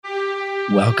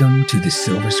Welcome to the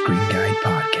Silver Screen Guide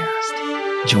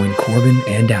podcast. Join Corbin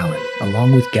and Alan,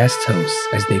 along with guest hosts,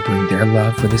 as they bring their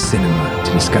love for the cinema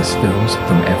to discuss films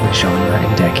from every genre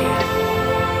and decade.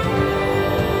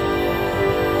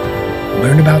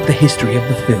 Learn about the history of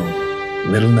the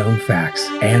film, little-known facts,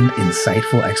 and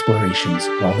insightful explorations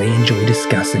while they enjoy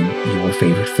discussing your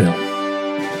favorite film.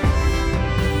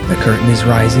 The curtain is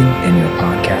rising and your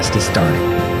podcast is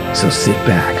starting, so sit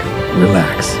back,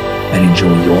 relax, and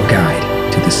enjoy your guide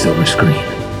to the silver screen.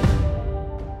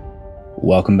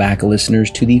 Welcome back,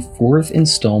 listeners, to the fourth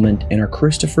installment in our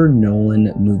Christopher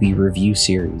Nolan movie review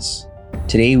series.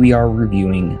 Today we are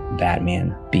reviewing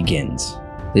Batman Begins.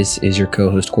 This is your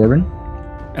co-host Corbin.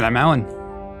 And I'm Alan.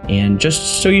 And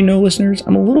just so you know, listeners,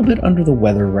 I'm a little bit under the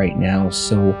weather right now,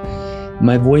 so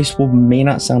my voice may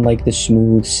not sound like the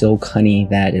smooth silk honey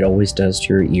that it always does to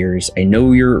your ears. I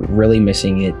know you're really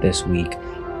missing it this week.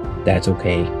 That's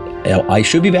okay. I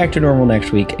should be back to normal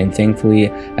next week, and thankfully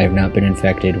I have not been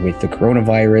infected with the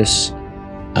coronavirus.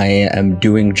 I am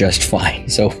doing just fine,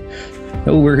 so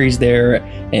no worries there.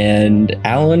 And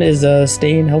Alan is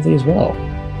staying healthy as well.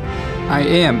 I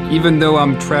am. Even though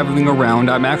I'm traveling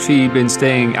around, I've actually been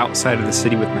staying outside of the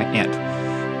city with my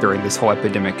aunt during this whole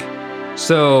epidemic.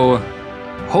 So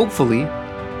hopefully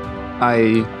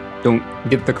I don't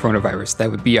get the coronavirus.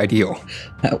 That would be ideal.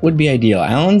 That would be ideal.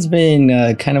 Alan's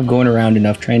been kind of going around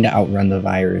enough trying to outrun the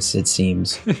virus, it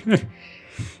seems.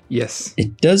 Yes.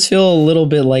 It does feel a little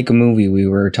bit like a movie we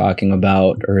were talking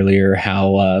about earlier,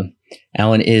 how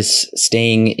Alan is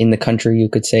staying in the country, you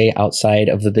could say, outside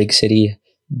of the big city,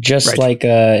 just right. Like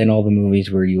in all the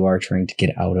movies where you are trying to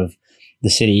get out of the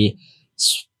city.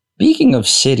 Speaking of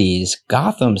cities,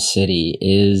 Gotham City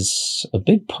is a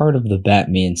big part of the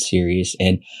Batman series,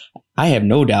 and I have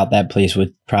no doubt that place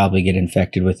would probably get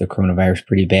infected with the coronavirus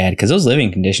pretty bad, because those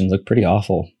living conditions look pretty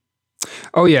awful.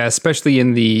 Oh yeah, especially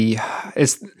in the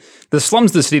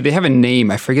slums of the city. They have a name.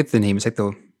 I forget the name. It's like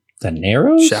the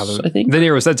Narrows, shallow, I think. The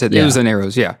Narrows, that's it. Yeah. It was the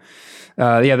Narrows, yeah.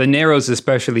 The Narrows,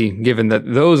 especially given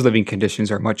that those living conditions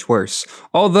are much worse.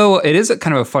 Although it is a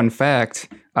kind of a fun fact,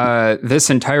 this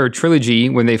entire trilogy,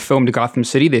 when they filmed Gotham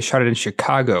City, they shot it in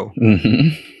Chicago. Mm-hmm.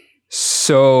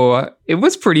 So it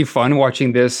was pretty fun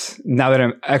watching this now that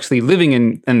I'm actually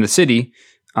living in the city,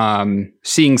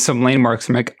 seeing some landmarks.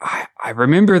 I'm like, I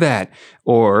remember that.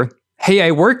 Or, hey,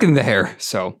 I work in there.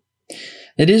 So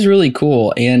it is really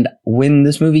cool. And when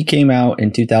this movie came out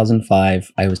in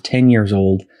 2005, I was 10 years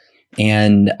old.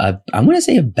 And I'm going to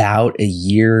say about a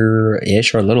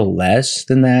year-ish or a little less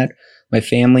than that, my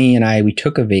family and we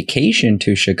took a vacation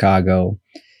to Chicago,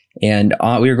 and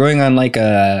we were going on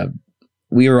a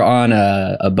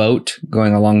boat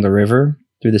going along the river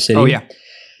through the city. Oh, yeah.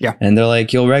 Yeah. And they're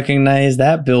like, you'll recognize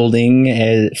that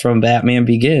building from Batman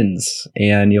Begins,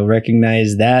 and you'll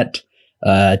recognize that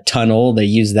tunnel. They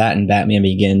use that in Batman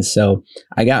Begins. So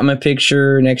I got my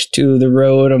picture next to the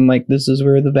road. I'm like, this is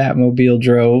where the Batmobile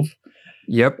drove.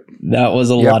 Yep. That was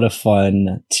a lot of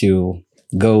fun to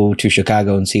go to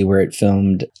Chicago and see where it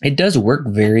filmed. It does work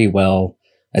very well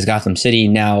as Gotham City.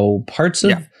 Now, parts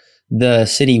of the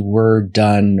city were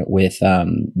done with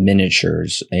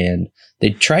miniatures, and they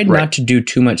tried not to do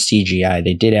too much CGI.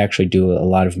 They did actually do a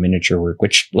lot of miniature work,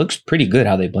 which looks pretty good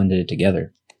how they blended it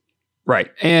together. Right.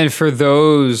 And for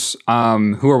those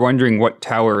who are wondering what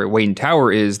Wayne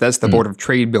Tower is, that's the Board of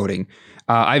Trade building.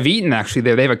 I've eaten actually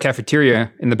there. They have a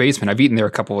cafeteria in the basement. I've eaten there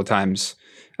a couple of times.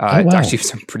 It's actually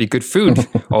some pretty good food,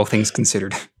 all things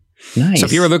considered. Nice. So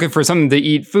if you were looking for something to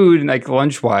eat food, like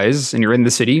lunch-wise, and you're in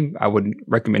the city, I would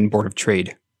recommend Board of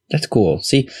Trade. That's cool.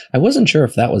 See, I wasn't sure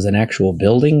if that was an actual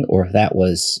building or if that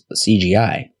was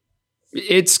CGI.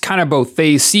 It's kind of both.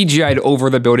 They CGI'd over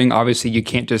the building. Obviously, you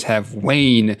can't just have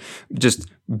Wayne just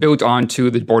built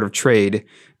onto the Board of Trade.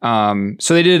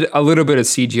 So they did a little bit of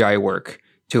CGI work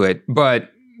to it. But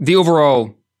the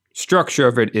overall structure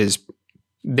of it is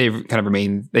they've kind of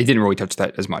remained. They didn't really touch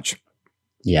that as much.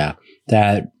 Yeah,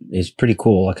 that is pretty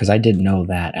cool because I didn't know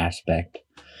that aspect.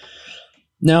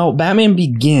 Now, Batman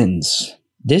Begins.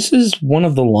 This is one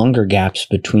of the longer gaps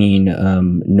between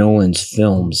Nolan's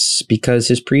films because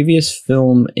his previous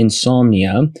film,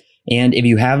 Insomnia, and if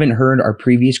you haven't heard our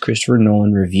previous Christopher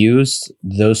Nolan reviews,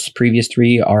 those previous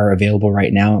three are available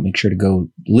right now. Make sure to go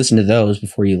listen to those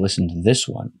before you listen to this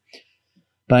one.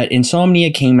 But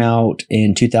Insomnia came out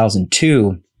in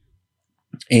 2002,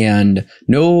 and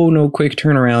no quick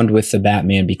turnaround with the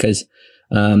Batman because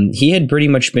he had pretty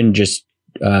much been just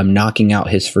knocking out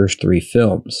his first three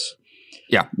films.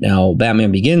 Yeah. Now,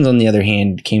 Batman Begins, on the other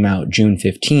hand, came out June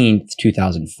 15th,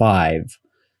 2005.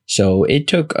 So it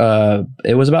took,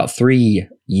 it was about 3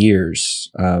 years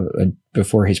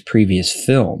before his previous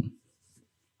film.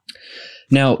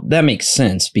 Now, that makes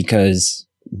sense because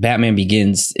Batman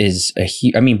Begins is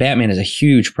Batman is a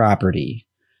huge property.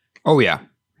 Oh, yeah.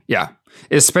 Yeah.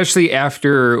 Especially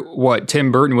after what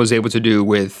Tim Burton was able to do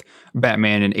with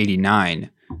Batman in 89.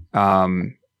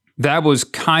 That was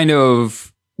kind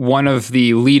of one of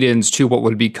the lead-ins to what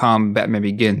would become Batman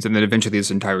Begins. And then eventually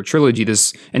this entire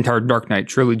Dark Knight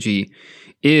trilogy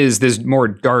is this more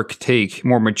dark take,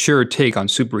 more mature take on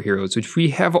superheroes, which we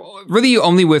have really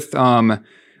only with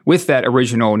that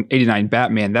original 89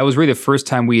 Batman. That was really the first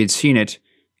time we had seen it.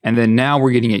 And then now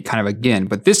we're getting it kind of again.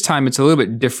 But this time it's a little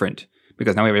bit different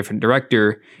because now we have a different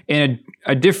director and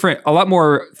a lot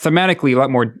more thematically,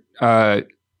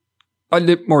 a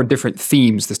bit more different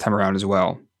themes this time around as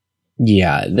well.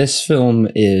 Yeah, this film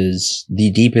is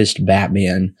the deepest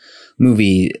Batman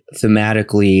movie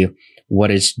thematically,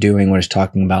 what it's doing, what it's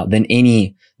talking about, than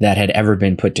any that had ever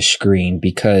been put to screen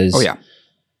because... Oh, yeah.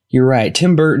 You're right.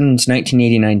 Tim Burton's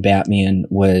 1989 Batman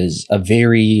was a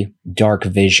very dark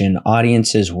vision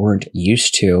audiences weren't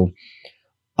used to.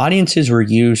 Audiences were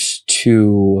used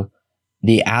to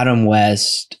the Adam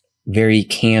West, very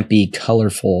campy,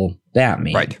 colorful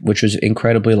Batman, right, which was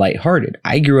incredibly lighthearted.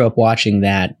 I grew up watching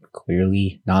that,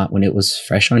 clearly not when it was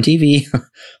fresh on TV.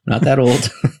 Not that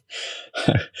old.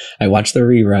 I watched the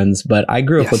reruns, but I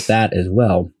grew up with that as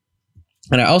well.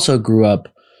 And I also grew up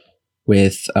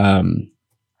with...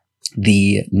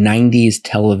 the 90s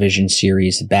television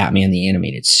series Batman the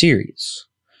Animated Series.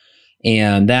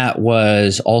 And that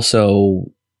was also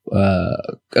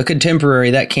a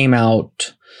contemporary that came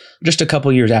out just a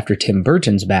couple years after Tim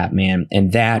Burton's Batman.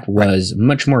 And that was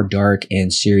much more dark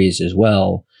and serious as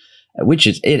well, which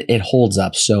is it holds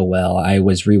up so well. I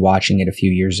was rewatching it a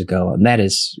few years ago, and that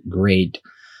is great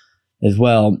as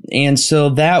well. And so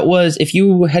that was, if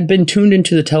you had been tuned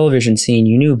into the television scene,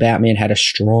 you knew Batman had a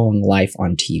strong life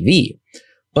on TV.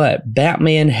 But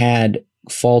Batman had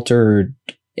faltered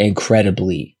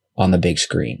incredibly on the big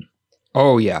screen.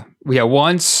 Oh, yeah. Yeah,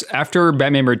 once after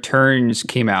Batman Returns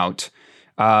came out,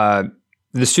 the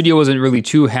studio wasn't really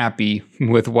too happy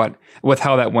with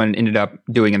how that one ended up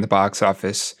doing in the box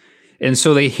office. And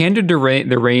so they handed the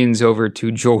reins over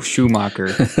to Joel Schumacher,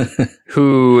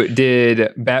 who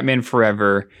did Batman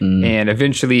Forever and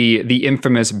eventually the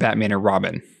infamous Batman and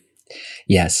Robin.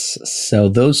 Yes. So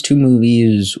those two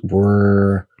movies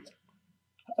were,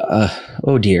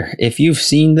 oh dear. If you've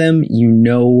seen them, you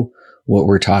know what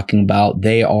we're talking about.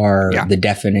 They are the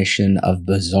definition of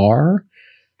bizarre.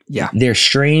 Yeah. They're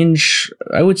strange.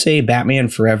 I would say Batman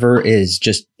Forever is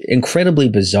just incredibly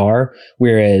bizarre,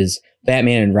 whereas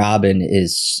Batman and Robin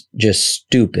is just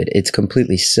stupid. It's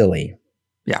completely silly.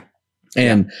 Yeah.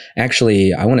 And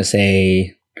actually, I want to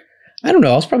say, I don't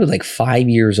know, I was probably like 5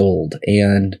 years old,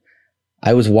 and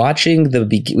I was watching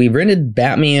we rented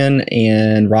Batman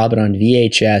and Robin on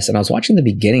VHS, and I was watching the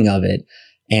beginning of it,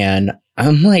 and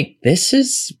I'm like, this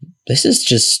is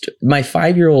just, my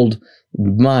 5-year-old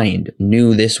mind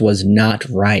knew this was not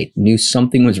right, knew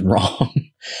something was wrong.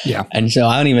 Yeah. And so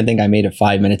I don't even think I made it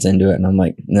 5 minutes into it, and I'm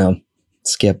like, no,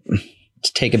 skip,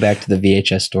 take it back to the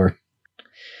VHS store.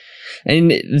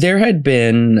 And there had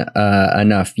been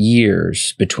enough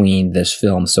years between this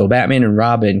film. So Batman and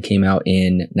Robin came out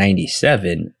in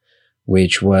 97,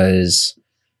 which was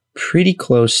pretty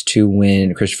close to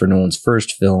when Christopher Nolan's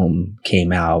first film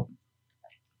came out.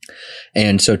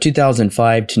 And so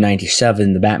 2005 to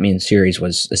 97, the Batman series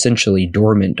was essentially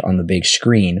dormant on the big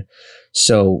screen.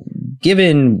 So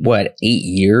given, 8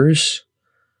 years,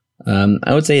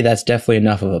 I would say that's definitely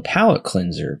enough of a palate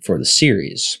cleanser for the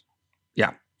series.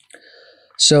 Yeah.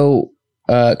 So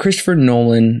Christopher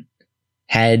Nolan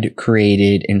had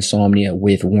created Insomnia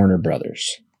with Warner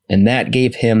Brothers, and that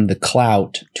gave him the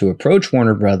clout to approach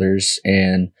Warner Brothers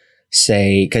and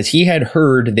say, because he had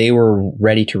heard they were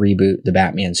ready to reboot the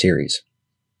Batman series.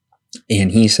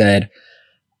 And he said,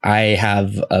 I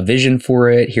have a vision for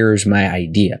it. Here's my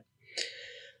idea.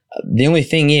 The only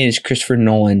thing is, Christopher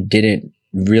Nolan didn't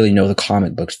really know the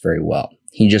comic books very well.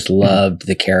 He just loved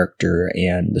the character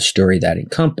and the story that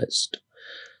encompassed.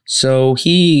 So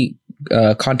he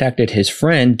contacted his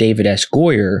friend, David S.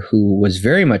 Goyer, who was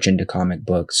very much into comic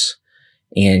books.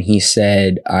 And he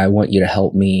said, I want you to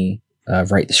help me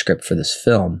write the script for this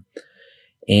film.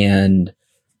 And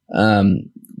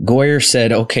Goyer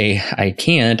said, okay, I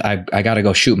can't. I got to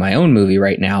go shoot my own movie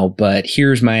right now, but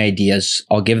here's my ideas.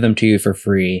 I'll give them to you for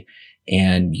free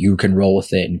and you can roll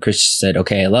with it. And Chris said,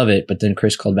 okay, I love it. But then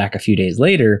Chris called back a few days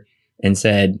later and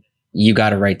said, you got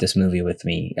to write this movie with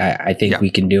me. I think we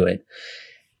can do it.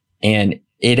 And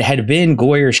it had been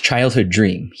Goyer's childhood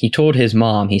dream. He told his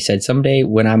mom, he said, someday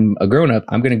when I'm a grown up,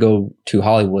 I'm going to go to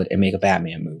Hollywood and make a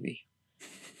Batman movie.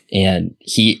 And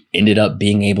he ended up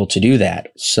being able to do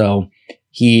that. So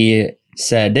he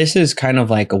said, this is kind of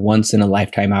like a once in a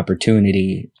lifetime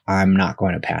opportunity. I'm not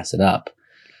going to pass it up.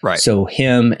 Right. So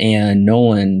him and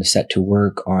Nolan set to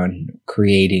work on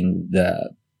creating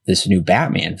this new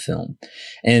Batman film.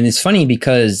 And it's funny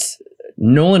because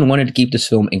Nolan wanted to keep this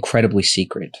film incredibly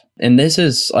secret. And this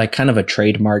is like kind of a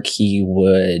trademark he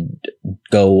would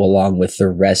go along with the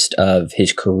rest of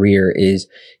his career, is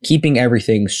keeping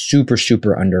everything super,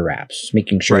 super under wraps,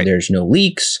 making sure there's no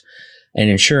leaks, and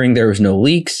ensuring there was no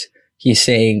leaks. He's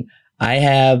saying, I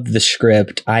have the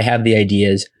script, I have the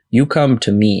ideas, you come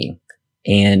to me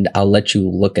and I'll let you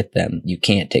look at them. You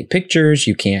can't take pictures,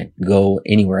 you can't go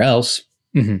anywhere else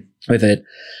with it.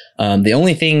 The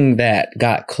only thing that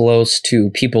got close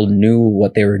to people knew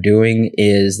what they were doing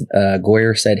is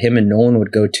Goyer said him and Nolan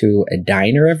would go to a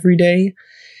diner every day,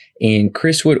 and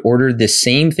Chris would order the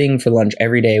same thing for lunch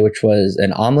every day, which was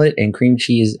an omelet and cream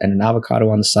cheese and an avocado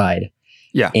on the side.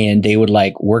 Yeah. And they would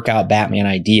like work out Batman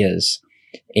ideas.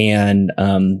 And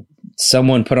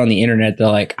someone put on the internet, they're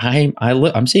like,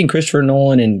 I'm seeing Christopher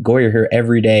Nolan and Goyer here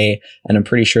every day, and I'm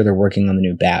pretty sure they're working on the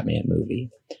new Batman movie.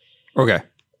 Okay.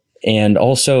 And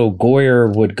also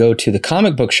Goyer would go to the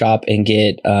comic book shop and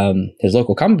get his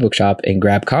local comic book shop and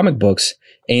grab comic books.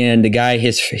 And the guy,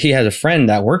 he has a friend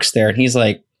that works there, and he's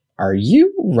like, are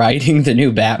you writing the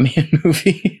new Batman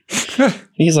movie?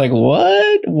 He's like,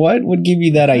 what? What would give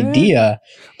you that idea?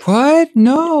 What?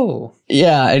 No.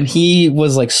 Yeah. And he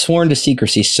was like sworn to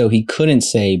secrecy, so he couldn't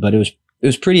say, but it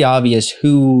was pretty obvious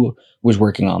who was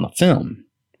working on the film.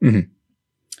 Mm-hmm.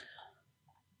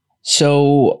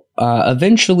 So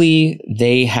eventually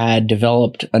they had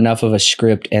developed enough of a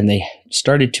script, and they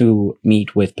started to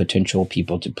meet with potential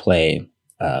people to play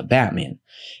Batman.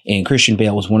 And Christian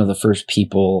Bale was one of the first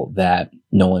people that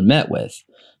Nolan met with.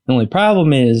 The only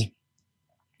problem is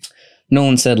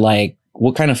Nolan said, like,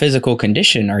 what kind of physical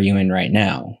condition are you in right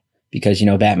now? Because,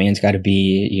 Batman's got to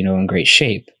be, in great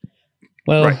shape.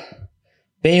 Well,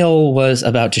 Bale was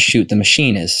about to shoot The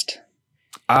Machinist.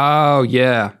 Oh,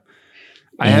 yeah.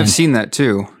 I have seen that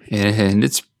too, and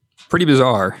it's pretty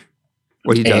bizarre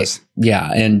what he does.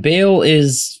 Yeah, and Bale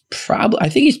is I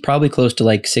think he's probably close to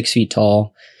like 6 feet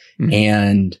tall,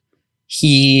 and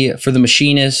he, for The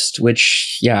Machinist,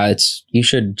 which, you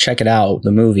should check it out,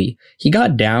 the movie, he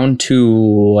got down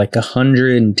to like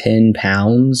 110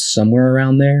 pounds, somewhere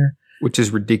around there. Which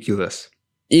is ridiculous.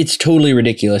 It's totally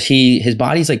ridiculous. His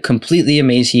body's like completely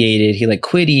emaciated. He like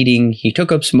quit eating. He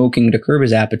took up smoking to curb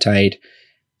his appetite.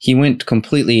 He went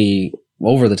completely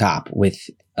over the top with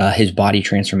his body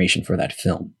transformation for that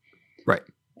film. Right.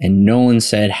 And Nolan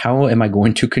said, how am I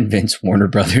going to convince Warner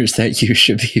Brothers that you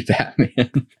should be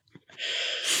Batman?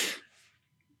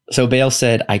 So Bale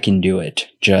said, I can do it.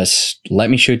 Just let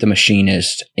me shoot The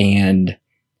Machinist. And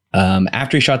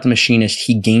after he shot The Machinist,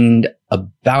 he gained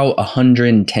about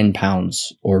 110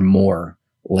 pounds or more,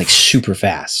 like super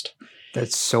fast.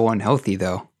 That's so unhealthy,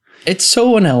 though. It's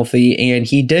so unhealthy, and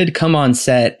he did come on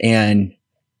set, and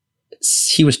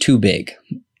he was too big.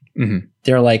 Mm-hmm.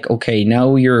 They're like, okay,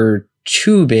 now you're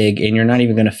too big, and you're not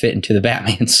even going to fit into the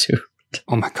Batman suit.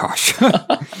 Oh my gosh.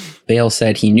 Bale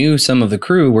said he knew some of the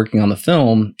crew working on the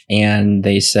film, and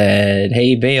they said,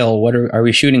 hey, Bale, are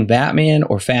we shooting Batman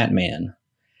or Fat Man?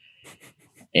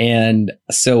 And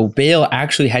so Bale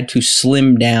actually had to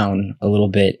slim down a little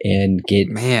bit and get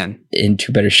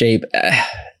into better shape.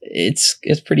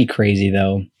 It's pretty crazy,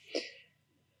 though.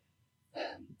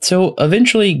 So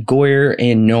eventually Goyer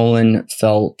and Nolan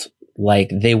felt like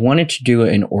they wanted to do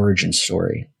an origin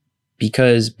story,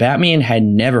 because Batman had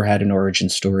never had an origin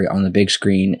story on the big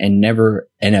screen, and never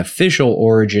an official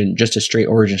origin, just a straight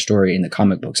origin story in the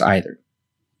comic books either.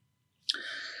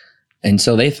 And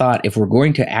so they thought, if we're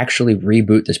going to actually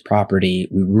reboot this property,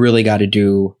 we really got to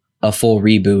do a full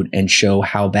reboot and show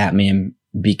how Batman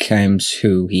becomes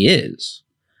who he is.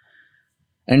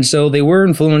 And so they were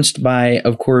influenced by,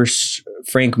 of course,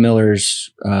 Frank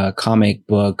Miller's comic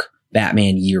book,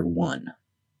 Batman Year One.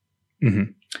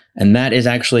 Mm-hmm. And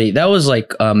that was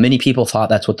like, many people thought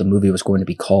that's what the movie was going to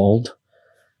be called.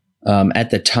 At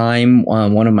the time,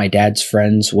 one of my dad's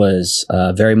friends was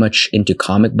very much into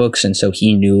comic books, and so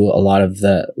he knew a lot of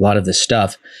the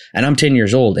stuff. And I'm 10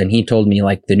 years old, and he told me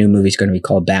like the new movie's going to be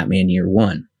called Batman Year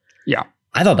One. Yeah,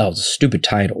 I thought that was a stupid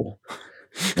title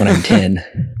when I'm 10.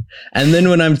 And then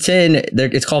when I'm 10,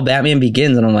 it's called Batman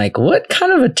Begins, and I'm like, what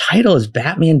kind of a title is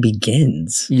Batman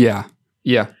Begins? Yeah.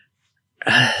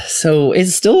 So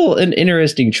it's still an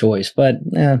interesting choice, but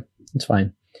it's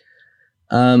fine.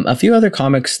 A few other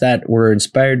comics that were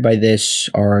inspired by this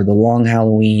are The Long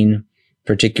Halloween,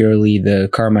 particularly the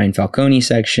Carmine Falcone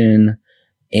section,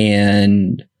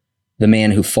 and The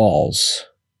Man Who Falls,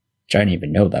 which I didn't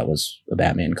even know that was a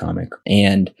Batman comic.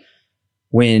 And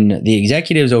when the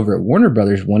executives over at Warner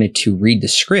Brothers wanted to read the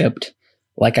script,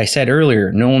 like I said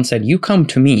earlier, Nolan said, "You come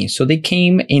to me." So they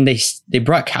came and they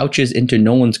brought couches into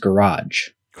Nolan's garage.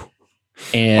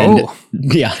 And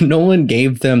yeah, Nolan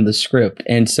gave them the script.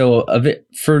 And so of it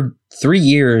for 3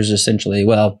 years, essentially,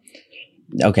 well,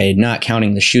 okay, not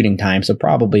counting the shooting time, so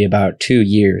probably about 2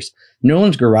 years,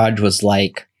 Nolan's garage was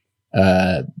like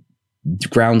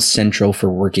ground central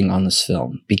for working on this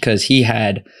film, because he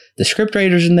had the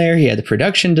scriptwriters in there, he had the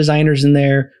production designers in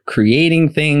there creating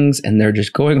things, and they're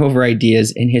just going over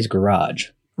ideas in his garage.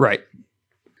 Right.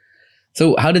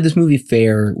 So how did this movie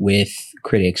fare with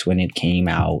critics when it came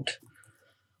out?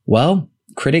 Well,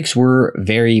 critics were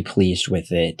very pleased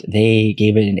with it. They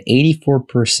gave it an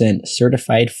 84%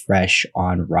 certified fresh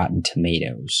on Rotten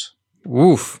Tomatoes.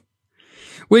 Woof.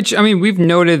 Which, I mean, we've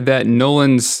noted that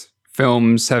Nolan's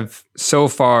films have so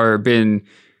far been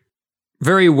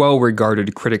very well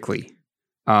regarded critically.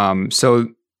 So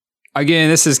again,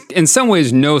 this is in some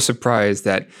ways no surprise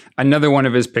that another one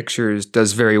of his pictures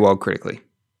does very well critically.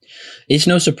 It's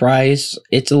no surprise.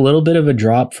 It's a little bit of a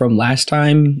drop from last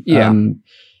time. Yeah.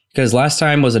 Because last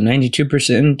time was a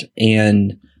 92%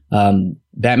 and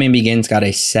Batman Begins got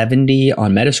a 70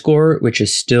 on Metascore, which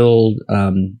is still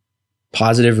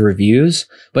positive reviews,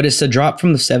 but it's a drop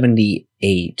from the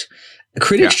 78.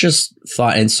 Critics just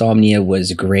thought Insomnia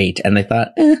was great, and they thought,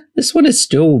 this one is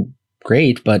still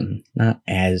great, but not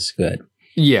as good.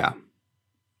 Yeah.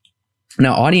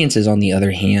 Now, audiences, on the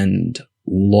other hand,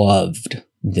 loved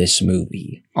this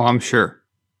movie. Oh, I'm sure.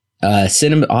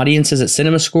 Cinema audiences at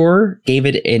CinemaScore gave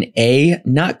it an A,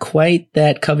 not quite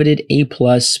that coveted A+,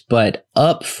 but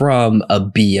up from a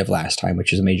B of last time,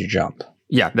 which is a major jump.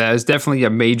 Yeah, that is definitely a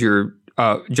major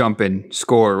jump in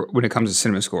score when it comes to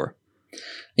CinemaScore.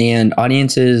 And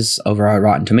audiences over at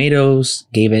Rotten Tomatoes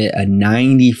gave it a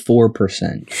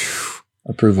 94%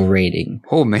 approval rating.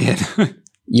 Oh, man.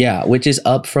 Yeah, which is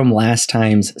up from last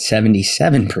time's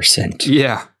 77%.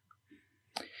 Yeah.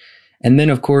 And then,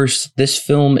 of course, this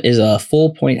film is a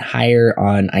full point higher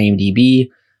on IMDb.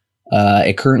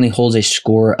 It currently holds a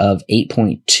score of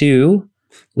 8.2,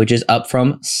 which is up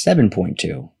from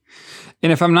 7.2.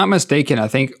 And if I'm not mistaken, I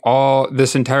think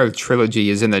this entire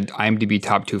trilogy is in the IMDb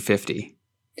top 250.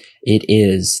 It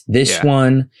is. This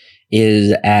one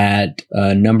is at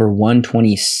number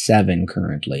 127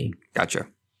 currently. Gotcha.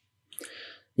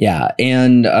 Yeah,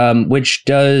 and which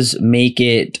does make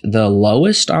it the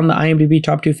lowest on the IMDb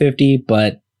top 250,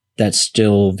 but that's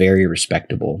still very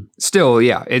respectable. Still,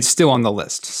 yeah, it's still on the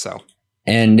list. So,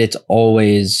 and it's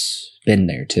always been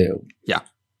there too. Yeah.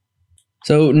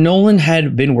 So Nolan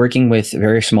had been working with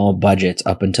very small budgets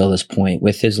up until this point,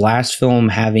 with his last film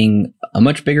having a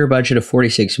much bigger budget of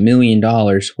 $46 million.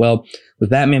 Well,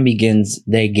 with Batman Begins,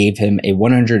 they gave him a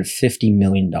 $150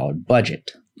 million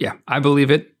budget. Yeah, I believe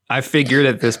it. I figured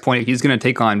at this point, if he's going to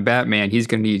take on Batman, he's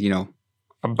going to need,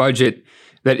 a budget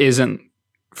that isn't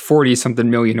 40-something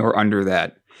million or under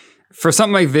that. For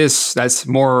something like this, that's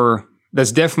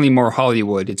definitely more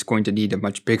Hollywood. It's going to need a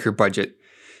much bigger budget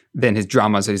than his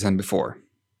dramas that he's done before.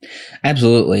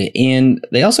 Absolutely. And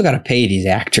they also got to pay these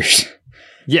actors.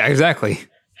 Yeah, exactly.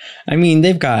 I mean,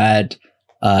 they've got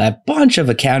a bunch of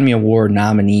Academy Award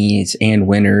nominees and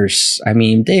winners. I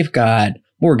mean, they've got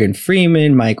Morgan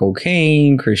Freeman, Michael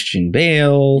Caine, Christian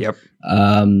Bale,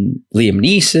 Liam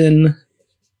Neeson,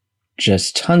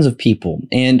 just tons of people.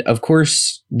 And of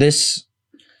course, this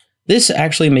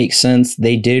actually makes sense.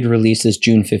 They did release this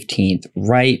June 15th,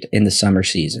 right in the summer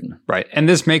season. Right. And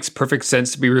this makes perfect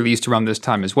sense to be released around this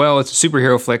time as well. It's a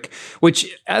superhero flick,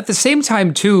 which at the same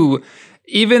time, too,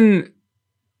 even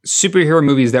superhero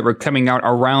movies that were coming out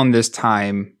around this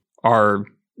time are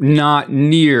not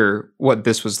near what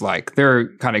this was like.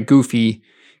 They're kind of goofy,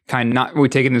 kind of not really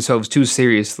taking themselves too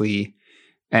seriously.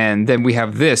 And then we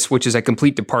have this, which is a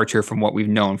complete departure from what we've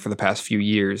known for the past few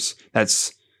years.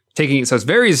 That's taking itself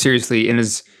very seriously and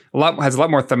has a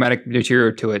lot more thematic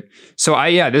material to it. So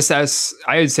I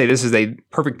would say this is a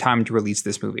perfect time to release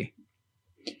this movie.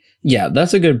 Yeah,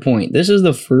 that's a good point. This is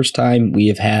the first time we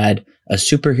have had a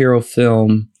superhero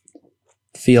film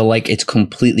feel like it's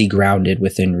completely grounded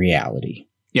within reality.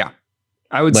 Yeah.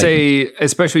 I would say,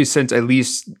 especially since at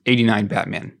least 89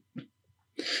 Batman.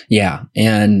 Yeah.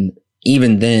 And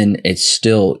even then, it's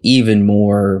still even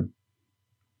more.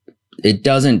 It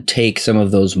doesn't take some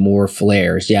of those more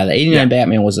flares. Yeah, the 89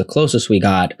 Batman was the closest we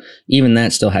got. Even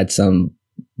that still had some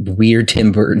weird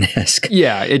Tim Burton-esque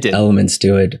elements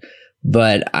to it.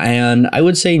 And I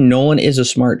would say Nolan is a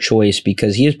smart choice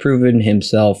because he has proven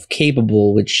himself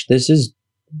capable, which this is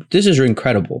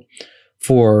incredible,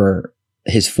 for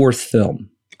his fourth film.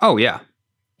 Oh, yeah.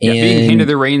 Yeah, being handed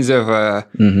the reins of a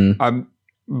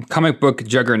comic book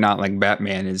juggernaut like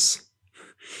Batman is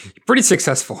pretty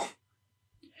successful.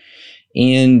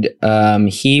 And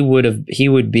he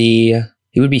would be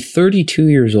 32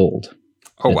 years old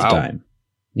at the time.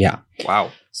 Yeah.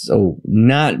 Wow. So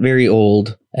not very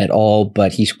old at all,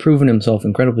 but he's proven himself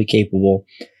incredibly capable.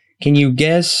 Can you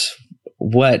guess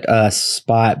what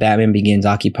spot Batman Begins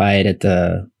occupied at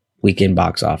the weekend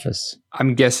box office?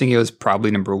 I'm guessing it was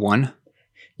probably number 1.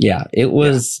 Yeah, it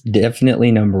was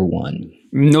definitely number 1.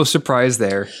 No surprise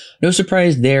there. No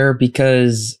surprise there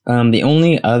because the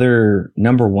only other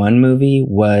number 1 movie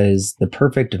was The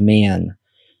Perfect Man,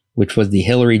 which was the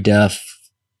Hilary Duff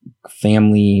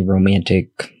family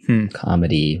romantic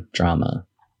comedy drama.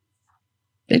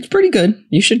 It's pretty good.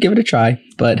 You should give it a try.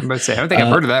 But I'm about to say, I don't think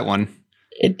I've heard of that one.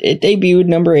 It debuted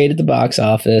number 8 at the box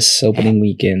office opening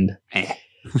weekend.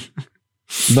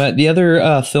 But the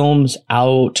other films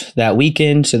out that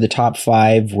weekend, so the top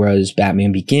 5 was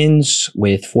Batman Begins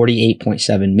with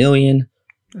 $48.7 million.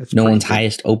 That's Nolan's good.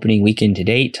 highest opening weekend to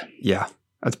date. Yeah,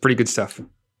 that's pretty good stuff.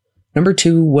 Number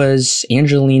 2 was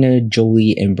Angelina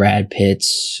Jolie and Brad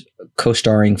Pitt's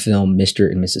co-starring film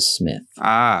Mr. and Mrs. Smith.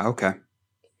 Ah, okay.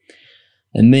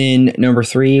 And then number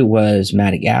 3 was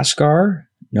Madagascar.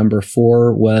 Number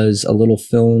 4 was a little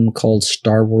film called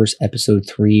Star Wars Episode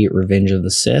 3 Revenge of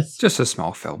the Sith. Just a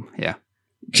small film, yeah.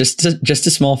 Just a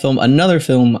small film. Another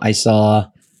film I saw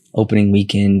opening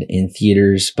weekend in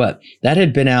theaters, but that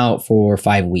had been out for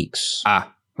 5 weeks.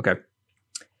 Ah, okay.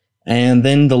 And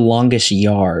then The Longest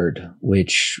Yard,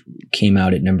 which came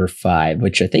out at number 5,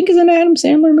 which I think is an Adam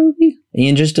Sandler movie.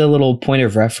 And just a little point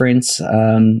of reference,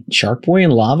 Shark Boy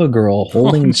and Lava Girl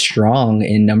holding strong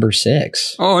in number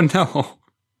 6. Oh, no.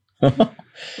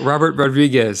 Robert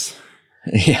Rodriguez.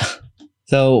 Yeah.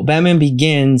 So Batman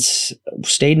Begins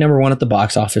stayed number 1 at the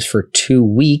box office for 2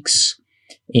 weeks.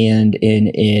 And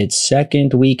in its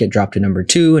second week, it dropped to number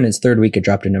 2. In its third week, it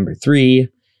dropped to number 3.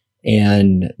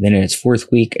 And then in its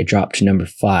fourth week, it dropped to number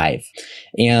 5.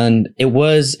 And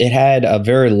it had a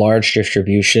very large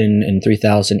distribution in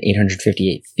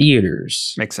 3,858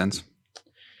 theaters. Makes sense.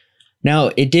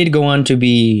 Now, it did go on to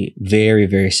be very,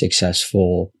 very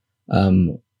successful.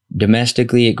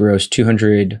 Domestically, it grossed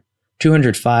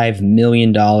 $205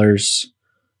 million.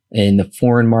 In the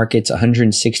foreign markets,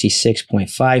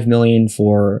 $166.5 million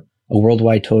for a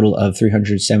worldwide total of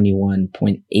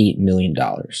 $371.8 million.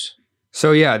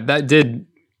 So yeah, that did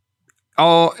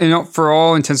for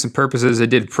all intents and purposes, it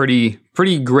did pretty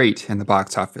great in the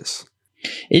box office.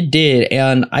 It did,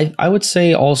 and I would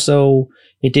say also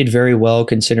it did very well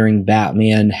considering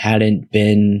Batman hadn't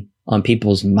been on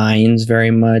people's minds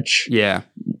very much. Yeah.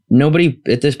 Nobody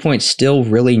at this point still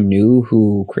really knew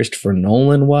who Christopher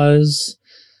Nolan was.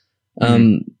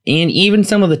 And even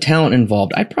some of the talent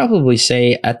involved, I'd probably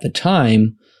say at the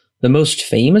time, the most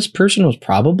famous person was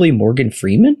probably Morgan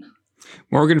Freeman.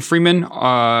 Morgan Freeman,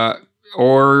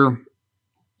 or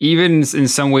even in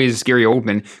some ways Gary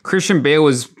Oldman. Christian Bale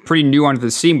was pretty new onto the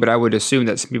scene, but I would assume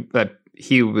that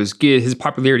his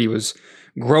popularity was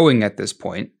growing at this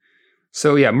point.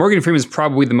 So yeah, Morgan Freeman is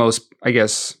probably the most, I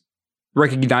guess,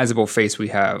 recognizable face we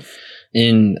have.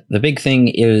 And the big thing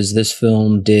is this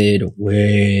film did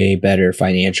way better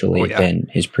financially than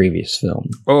his previous film.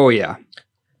 Oh, yeah.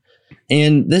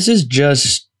 And this is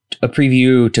just a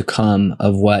preview to come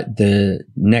of what the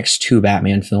next 2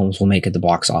 Batman films will make at the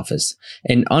box office.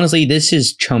 And honestly, this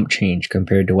is chump change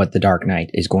compared to what The Dark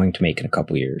Knight is going to make in a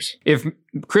couple years. If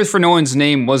Christopher Nolan's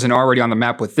name wasn't already on the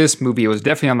map with this movie, it was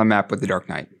definitely on the map with The Dark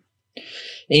Knight.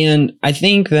 And I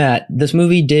think that this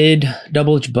movie did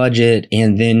double its budget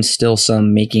and then still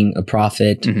some making a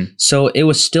profit. Mm-hmm. So it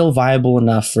was still viable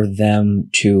enough for them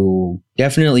to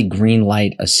definitely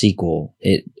greenlight a sequel.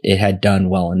 It had done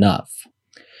well enough.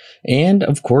 And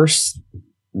of course,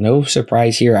 no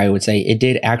surprise here, I would say it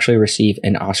did actually receive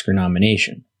an Oscar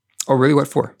nomination. Oh, really? What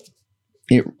for?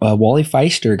 Wally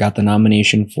Pfister got the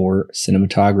nomination for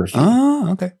cinematography.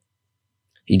 Oh, okay.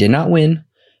 He did not win.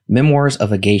 Memoirs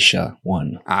of a Geisha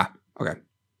won. Ah, okay.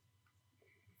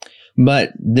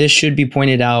 But this should be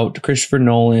pointed out, Christopher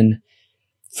Nolan,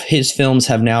 his films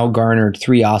have now garnered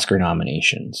 3 Oscar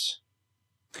nominations.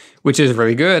 Which is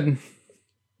really good.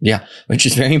 Yeah, which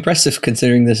is very impressive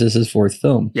considering this is his 4th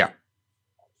film. Yeah.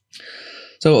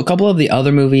 So a couple of the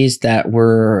other movies that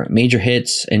were major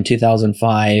hits in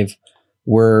 2005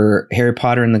 were Harry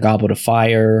Potter and the Goblet of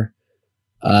Fire.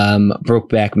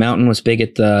 Brokeback Mountain was big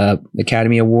at the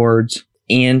Academy Awards,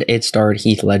 and it starred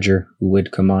Heath Ledger, who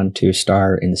would come on to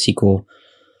star in the sequel.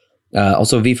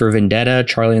 Also V for Vendetta,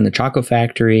 Charlie and the Chocolate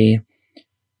Factory,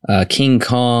 King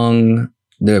Kong,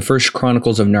 the first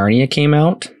Chronicles of Narnia came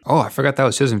out. Oh, I forgot that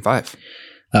was season 5.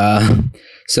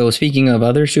 So speaking of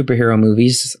other superhero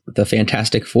movies, the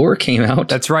Fantastic Four came out.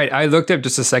 That's right. I looked up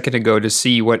just a second ago to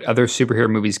see what other superhero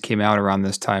movies came out around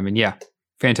this time. And yeah,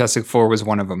 Fantastic Four was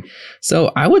one of them.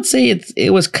 So I would say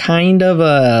it was kind of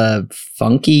a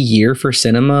funky year for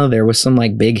cinema. There was some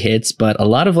like big hits, but a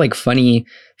lot of like funny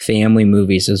family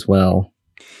movies as well.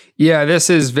 Yeah, this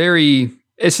is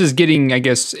getting, I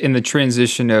guess, in the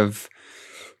transition of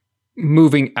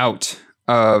moving out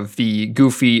of the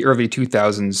goofy early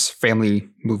 2000s family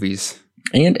movies.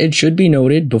 And it should be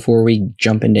noted before we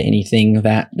jump into anything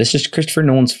that this is Christopher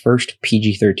Nolan's first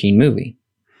PG-13 movie.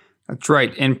 That's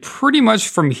right. And pretty much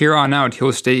from here on out,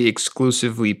 he'll stay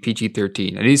exclusively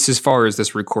PG-13, at least as far as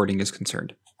this recording is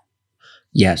concerned.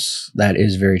 Yes, that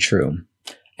is very true.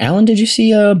 Alan, did you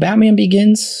see Batman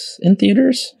Begins in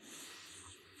theaters?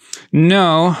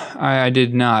 No, I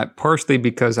did not. Partially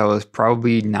because I was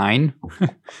probably 9,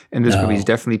 and this movie is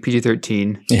definitely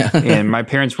PG-13. Yeah. And my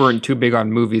parents weren't too big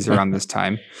on movies around this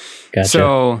time. Gotcha.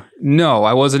 So, no,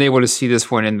 I wasn't able to see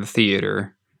this one in the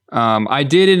theater. I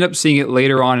did end up seeing it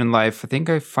later on in life. I think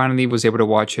I finally was able to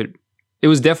watch it. It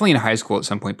was definitely in high school at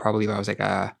some point. Probably I was like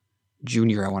a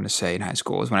junior, I want to say, in high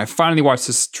school was when I finally watched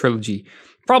this trilogy.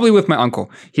 Probably with my uncle.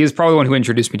 He was probably the one who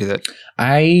introduced me to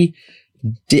that.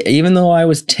 Even though I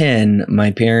was 10, my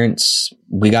parents,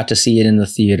 we got to see it in the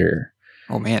theater.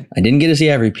 Oh, man. I didn't get to see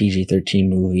every PG-13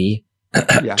 movie,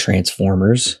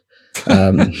 Transformers,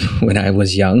 when I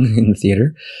was young in the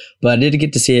theater. But I did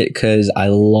get to see it because I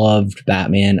loved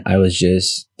Batman. I was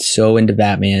just so into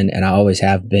Batman, and I always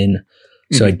have been.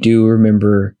 So I do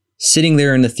remember sitting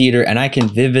there in the theater, and I can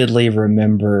vividly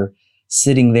remember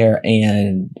sitting there,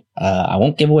 and I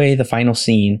won't give away the final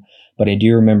scene, but I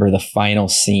do remember the final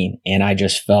scene, and I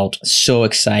just felt so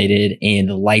excited, and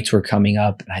the lights were coming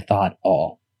up, and I thought,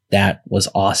 oh, that was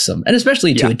awesome. And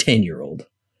especially to a 10-year-old.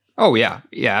 Oh, yeah.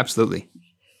 Yeah, absolutely.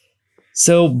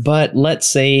 So, but let's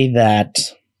say that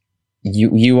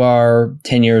you are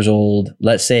 10 years old.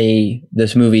 Let's say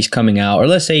this movie's coming out, or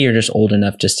let's say you're just old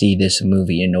enough to see this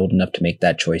movie and old enough to make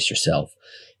that choice yourself.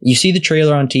 You see the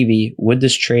trailer on TV. Would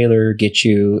this trailer get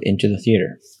you into the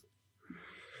theater?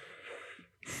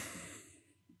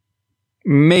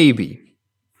 Maybe.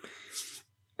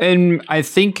 And I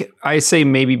think I say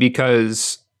maybe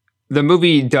because the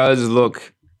movie does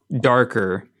look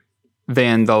darker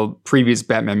than the previous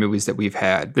Batman movies that we've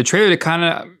had. The trailer kind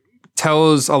of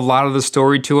tells a lot of the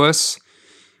story to us,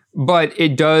 but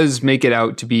it does make it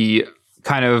out to be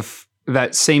kind of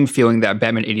that same feeling that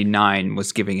Batman 89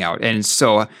 was giving out. And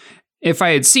so if I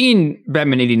had seen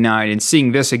Batman 89 and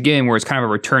seeing this again, where it's kind of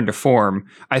a return to form,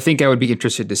 I think I would be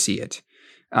interested to see it.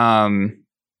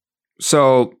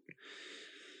 So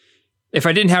if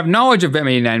I didn't have knowledge of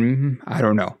Batman 89, I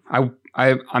don't know.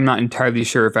 I'm not entirely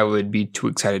sure if I would be too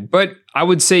excited, but I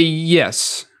would say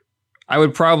yes. I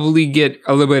would probably get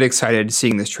a little bit excited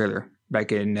seeing this trailer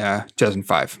back in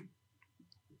 2005.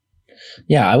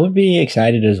 Yeah, I would be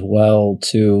excited as well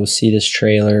to see this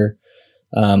trailer.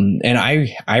 And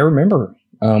I remember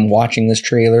watching this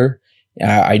trailer.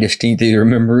 I distinctly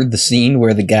remember the scene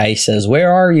where the guy says,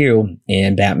 "Where are you?"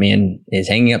 And Batman is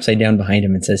hanging upside down behind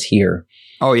him and says, "Here."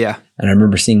 Oh, yeah. And I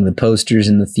remember seeing the posters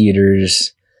in the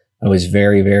theaters. I was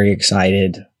very, very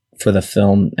excited for the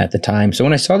film at the time. So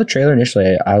when I saw the trailer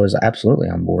initially, I was absolutely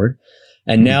on board.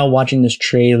 And now watching this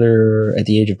trailer at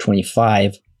the age of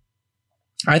 25,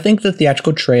 I think the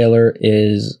theatrical trailer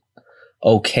is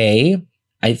okay.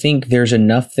 I think there's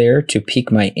enough there to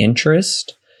pique my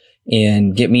interest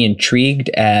and get me intrigued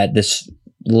at this.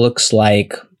 Looks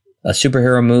like a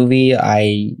superhero movie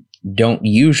I don't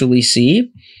usually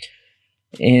see.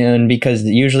 And because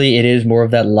usually it is more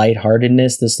of that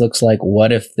lightheartedness, this looks like,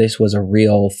 what if this was a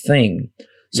real thing?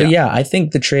 So yeah, I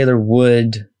think the trailer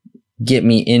would get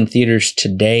me in theaters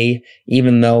today,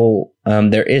 even though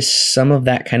there is some of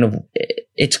that kind of,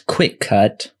 it's quick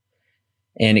cut,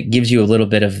 and it gives you a little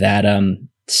bit of that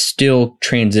still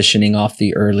transitioning off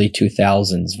the early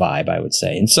 2000s vibe, I would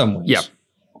say, in some ways. Yeah.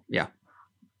 Yeah.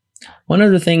 One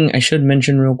other thing I should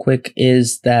mention real quick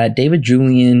is that David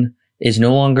Julian is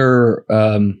no longer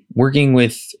working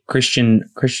with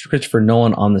Christopher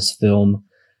Nolan on this film.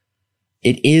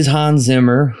 It is Hans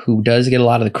Zimmer who does get a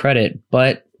lot of the credit,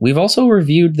 but we've also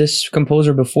reviewed this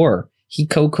composer before. He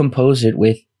co-composed it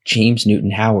with James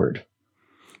Newton Howard.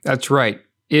 That's right.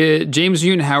 James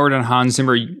Newton Howard and Hans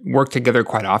Zimmer work together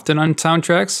quite often on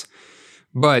soundtracks.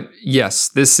 But yes,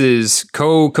 this is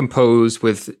co-composed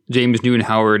with James Newton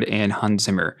Howard and Hans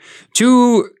Zimmer.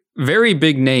 Two very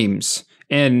big names.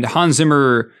 And Hans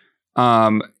Zimmer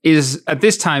is at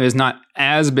this time is not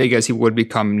as big as he would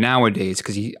become nowadays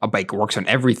because he works on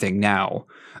everything now.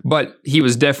 But he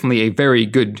was definitely a very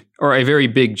good or a very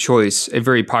big choice, a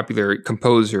very popular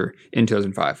composer in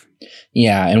 2005.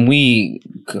 Yeah, and we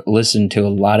listened to a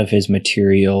lot of his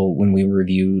material when we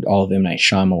reviewed all of M. Night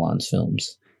Shyamalan's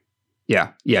films.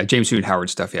 Yeah, James Newton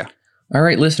Howard stuff, yeah. All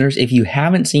right, listeners, if you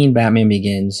haven't seen Batman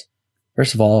Begins,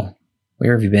 first of all,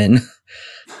 where have you been?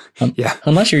 Yeah.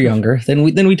 Unless you're younger, then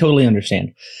we totally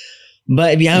understand.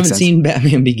 But if you haven't seen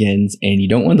Batman Begins and you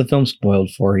don't want the film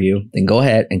spoiled for you, then go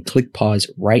ahead and click pause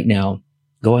right now.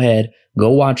 Go ahead, go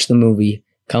watch the movie,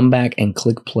 come back and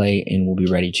click play, and we'll be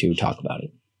ready to talk about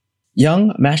it.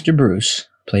 Young Master Bruce,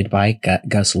 played by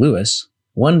Gus Lewis,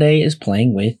 one day is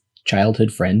playing with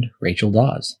childhood friend Rachel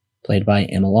Dawes, played by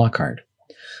Emma Lockhart,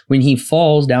 when he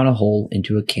falls down a hole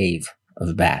into a cave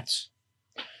of bats.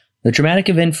 The traumatic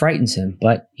event frightens him,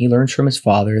 but he learns from his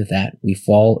father that we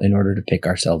fall in order to pick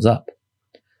ourselves up.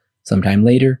 Sometime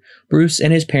later, Bruce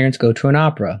and his parents go to an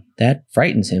opera that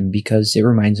frightens him because it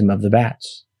reminds him of the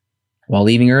bats. While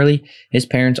leaving early, his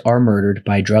parents are murdered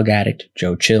by drug addict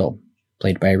Joe Chill,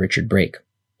 played by Richard Brake.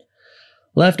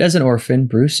 Left as an orphan,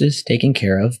 Bruce is taken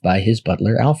care of by his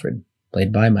butler Alfred,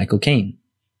 played by Michael Caine.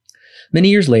 Many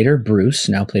years later, Bruce,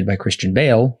 now played by Christian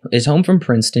Bale, is home from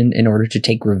Princeton in order to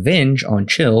take revenge on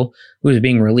Chill, who is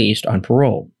being released on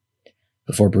parole.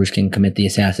 Before Bruce can commit the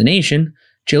assassination,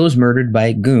 Chill is murdered by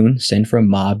a goon sent from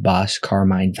mob boss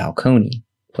Carmine Falcone,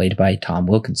 played by Tom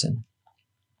Wilkinson.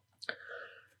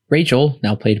 Rachel,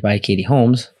 now played by Katie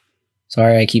Holmes.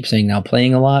 Sorry, I keep saying now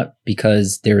playing a lot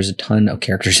because there's a ton of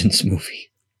characters in this movie.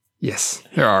 Yes,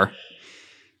 there are.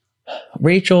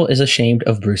 Rachel is ashamed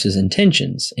of Bruce's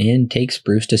intentions and takes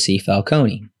Bruce to see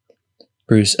Falcone.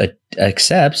 Bruce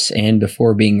accepts, and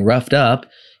before being roughed up,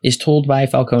 is told by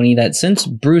Falcone that since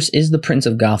Bruce is the Prince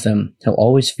of Gotham, he'll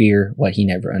always fear what he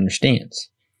never understands.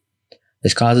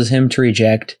 This causes him to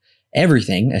reject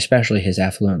everything, especially his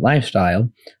affluent lifestyle,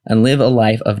 and live a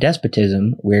life of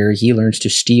despotism where he learns to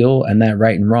steal and that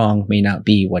right and wrong may not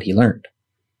be what he learned.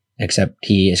 Except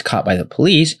he is caught by the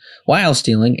police while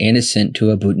stealing and is sent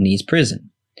to a Bhutanese prison,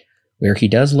 where he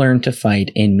does learn to fight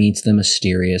and meets the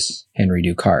mysterious Henry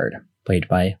Ducard, played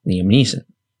by Liam Neeson.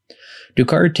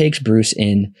 Ducard takes Bruce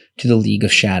in to the League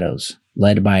of Shadows,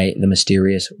 led by the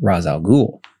mysterious Ra's al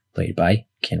Ghul, played by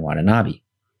Ken Watanabe.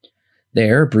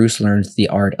 There, Bruce learns the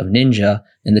art of ninja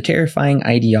and the terrifying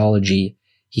ideology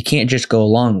he can't just go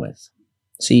along with.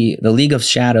 See, the League of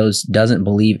Shadows doesn't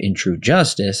believe in true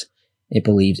justice, it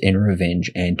believes in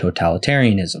revenge and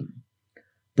totalitarianism.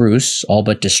 Bruce all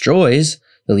but destroys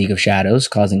the League of Shadows,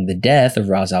 causing the death of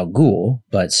Ra's al Ghul,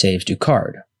 but saves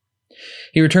Ducard.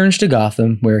 He returns to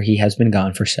Gotham, where he has been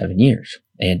gone for 7 years,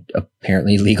 and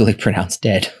apparently legally pronounced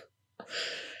dead.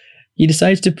 He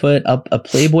decides to put up a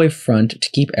Playboy front to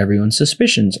keep everyone's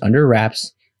suspicions under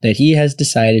wraps that he has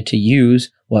decided to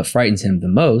use what frightens him the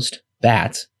most,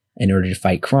 bats, in order to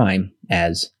fight crime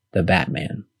as the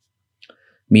Batman.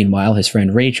 Meanwhile, his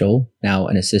friend Rachel, now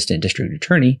an assistant district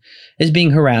attorney, is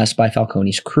being harassed by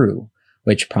Falcone's crew,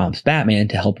 which prompts Batman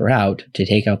to help her out to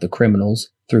take out the criminals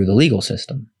through the legal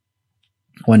system.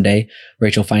 One day,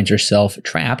 Rachel finds herself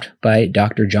trapped by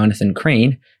Dr. Jonathan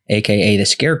Crane, aka the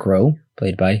Scarecrow,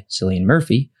 played by Cillian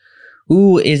Murphy,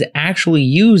 who is actually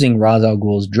using Ra's al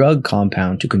Ghul's drug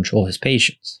compound to control his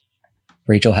patients.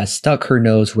 Rachel has stuck her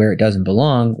nose where it doesn't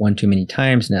belong one too many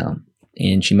times now,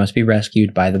 and she must be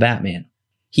rescued by the Batman.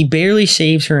 He barely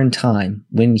saves her in time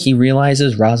when he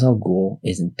realizes Ra's al Ghul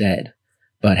isn't dead,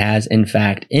 but has in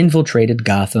fact infiltrated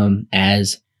Gotham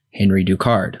as Henry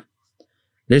Ducard.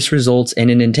 This results in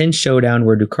an intense showdown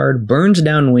where Ducard burns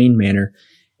down Wayne Manor,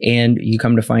 and you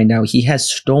come to find out he has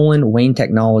stolen Wayne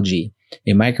technology,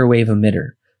 a microwave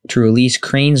emitter, to release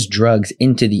Crane's drugs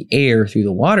into the air through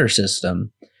the water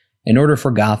system in order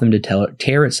for Gotham to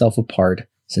tear itself apart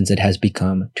since it has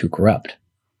become too corrupt.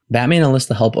 Batman enlists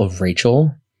the help of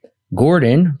Rachel,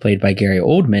 Gordon, played by Gary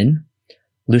Oldman,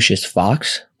 Lucius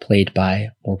Fox, played by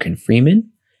Morgan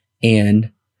Freeman,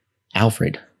 and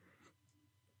Alfred.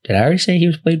 Did I already say he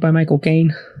was played by Michael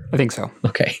Caine? I think so.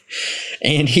 Okay.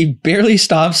 And he barely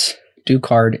stops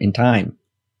Ducard in time.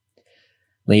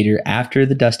 Later, after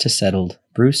the dust has settled,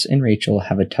 Bruce and Rachel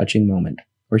have a touching moment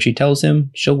where she tells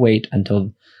him she'll wait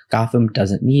until Gotham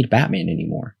doesn't need Batman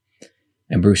anymore.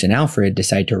 And Bruce and Alfred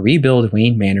decide to rebuild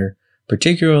Wayne Manor,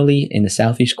 particularly in the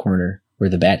southeast corner where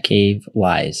the Batcave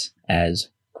lies, as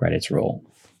credits roll.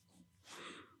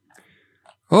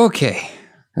 Okay.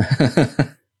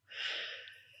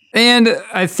 And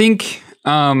I think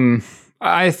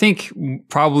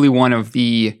probably one of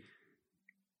the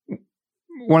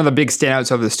one of the big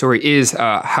standouts of the story is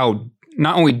how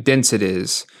not only dense it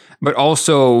is, but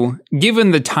also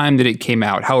given the time that it came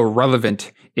out, how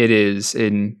relevant it is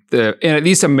in at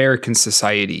least American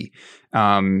society,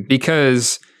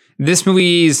 because this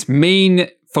movie's main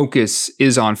focus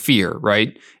is on fear,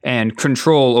 right, and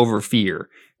control over fear,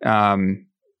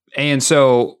 and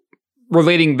so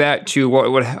relating that to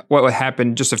what would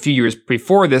happen just a few years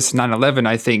before this, 9/11,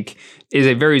 I think, is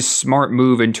a very smart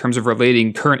move in terms of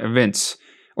relating current events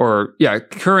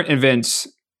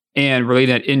and relating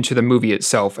that into the movie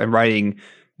itself and writing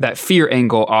that fear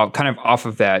angle kind of off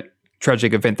of that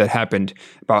tragic event that happened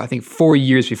about, I think, 4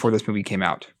 years before this movie came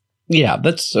out. Yeah,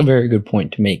 that's a very good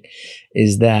point to make,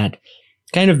 is that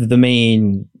kind of the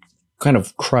main kind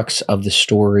of crux of the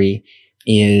story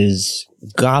is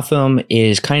Gotham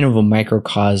is kind of a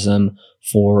microcosm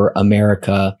for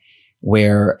America,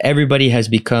 where everybody has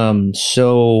become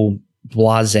so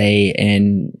blasé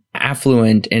and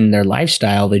affluent in their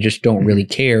lifestyle, they just don't really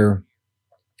care.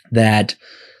 That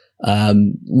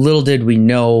little did we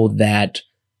know that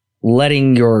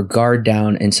letting your guard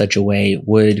down in such a way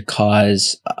would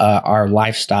cause our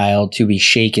lifestyle to be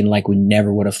shaken like we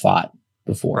never would have thought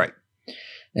before. Right.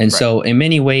 And so in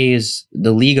many ways,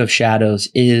 the League of Shadows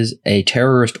is a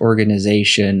terrorist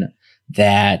organization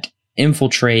that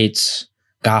infiltrates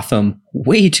Gotham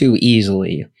way too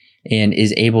easily and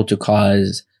is able to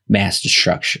cause mass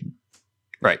destruction.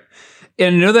 Right.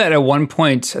 And I know that at one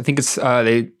point, I think it's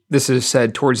this is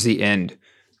said towards the end,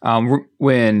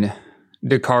 when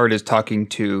Deckard is talking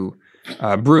to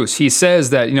Bruce, he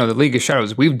says that, the League of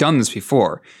Shadows, we've done this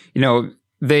before.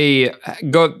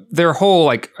 Their whole,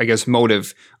 I guess,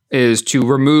 motive is to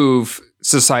remove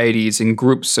societies and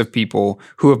groups of people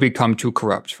who have become too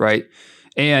corrupt, right?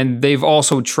 And they've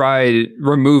also tried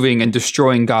removing and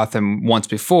destroying Gotham once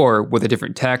before with a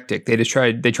different tactic. They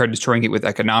tried destroying it with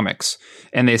economics.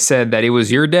 And they said that it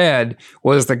was your dad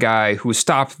was the guy who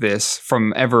stopped this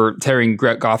from ever tearing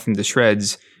Gotham to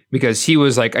shreds, because he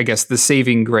was, I guess, the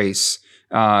saving grace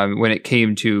when it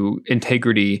came to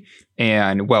integrity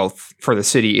and wealth for the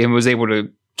city, and was able to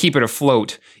keep it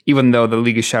afloat, even though the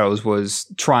League of Shadows was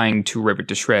trying to rip it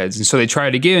to shreds. And so they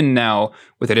tried again now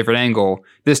with a different angle.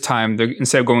 This time,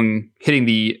 instead of hitting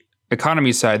the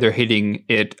economy side, they're hitting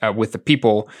it with the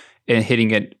people and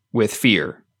hitting it with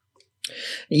fear.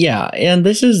 Yeah, and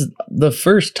this is the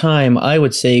first time, I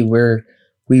would say, where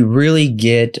we really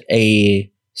get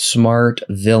a smart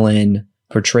villain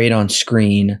portrayed on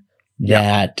screen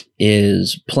that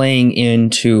is playing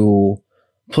into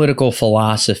political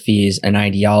philosophies and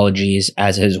ideologies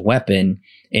as his weapon,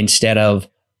 instead of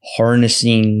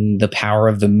harnessing the power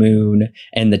of the moon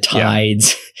and the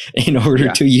tides in order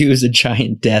to use a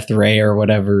giant death ray or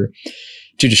whatever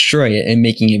to destroy it, and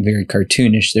making it very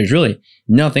cartoonish. There's really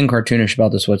nothing cartoonish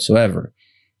about this whatsoever.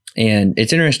 And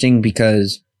it's interesting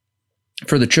because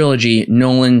for the trilogy,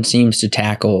 Nolan seems to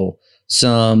tackle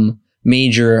some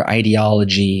major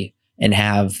ideology and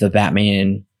have the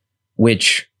Batman,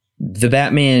 which the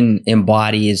Batman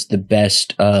embodies the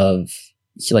best of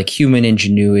human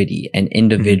ingenuity and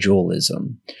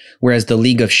individualism, whereas the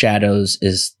League of Shadows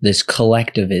is this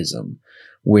collectivism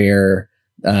where,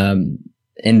 and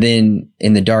then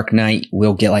in the Dark Knight,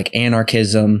 we'll get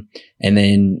anarchism. And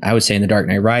then I would say in the Dark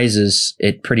Knight Rises,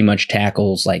 it pretty much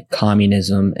tackles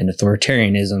communism and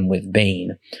authoritarianism with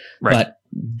Bane. Right. But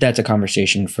that's a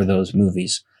conversation for those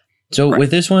movies. So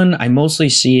with this one, I mostly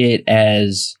see it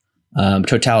as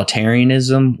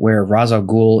totalitarianism, where Ra's al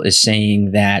Ghul is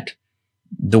saying that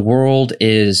the world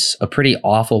is a pretty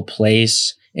awful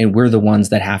place and we're the ones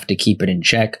that have to keep it in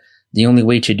check. The only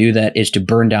way to do that is to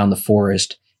burn down the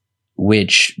forest,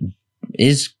 which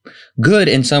is good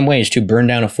in some ways, to burn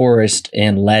down a forest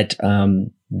and let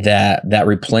that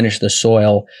replenish the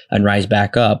soil and rise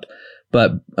back up.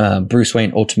 But Bruce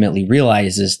Wayne ultimately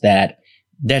realizes that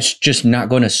that's just not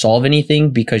going to solve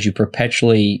anything, because you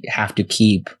perpetually have to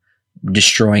keep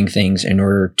destroying things in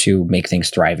order to make things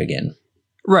thrive again.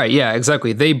 Right. Yeah,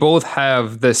 exactly. They both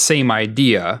have the same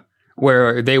idea,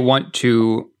 where they want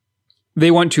to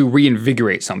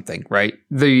reinvigorate something, right?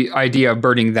 The idea of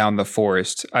burning down the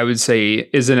forest, I would say,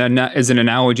 is an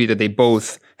analogy that they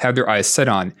both have their eyes set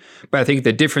on. But I think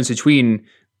the difference between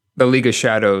the League of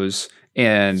Shadows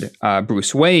and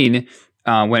Bruce Wayne,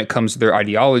 when it comes to their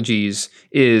ideologies,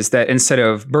 is that instead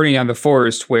of burning down the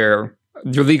forest, where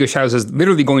the League of Shadows is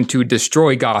literally going to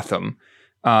destroy Gotham,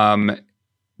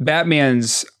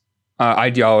 Batman's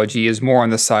ideology is more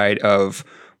on the side of,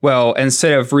 well,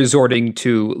 instead of resorting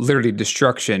to literally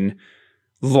destruction,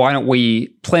 why don't we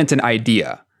plant an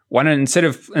idea? Why not,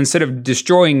 instead of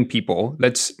destroying people,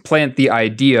 let's plant the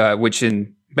idea, which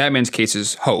in Batman's case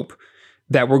is hope,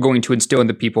 that we're going to instill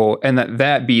into people, and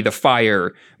that be the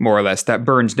fire, more or less, that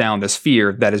burns down this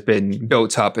fear that has been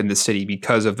built up in the city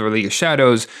because of the League of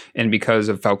Shadows and because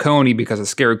of Falcone, because of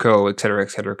Scarecrow, et cetera,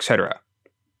 et cetera, et cetera.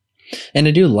 And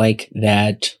I do like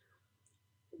that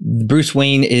Bruce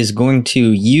Wayne is going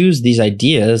to use these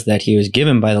ideas that he was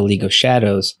given by the League of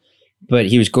Shadows, but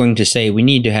he was going to say, we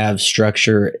need to have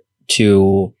structure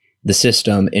to the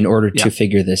system in order to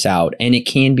figure this out. And it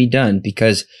can be done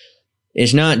because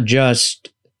it's not just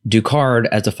Ducard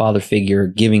as a father figure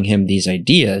giving him these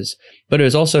ideas, but it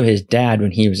was also his dad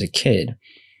when he was a kid.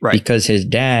 Right. Because his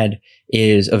dad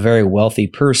is a very wealthy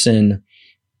person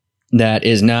that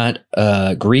is not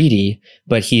greedy,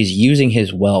 but he's using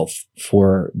his wealth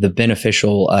for the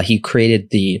beneficial. He created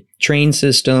the train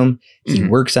system. He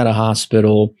works at a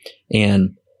hospital,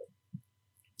 and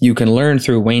you can learn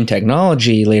through Wayne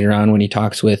Technology later on when he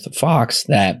talks with Fox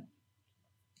that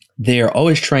they're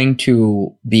always trying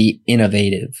to be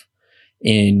innovative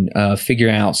in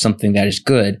figuring out something that is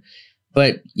good.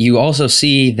 But you also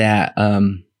see that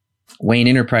Wayne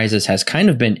Enterprises has kind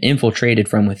of been infiltrated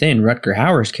from within. Rutger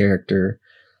Hauer's character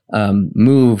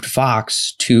moved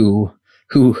Fox to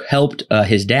who helped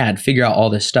his dad figure out all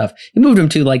this stuff. He moved him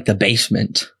to like the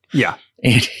basement. Yeah.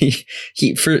 And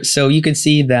so you can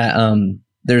see that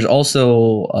there's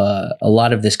also a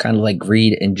lot of this kind of like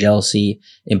greed and jealousy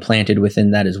implanted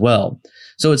within that as well.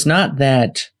 So it's not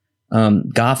that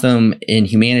Gotham and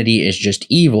humanity is just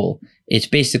evil. It's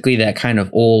basically that kind of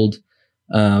old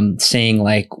saying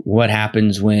like, what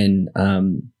happens when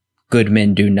good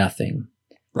men do nothing?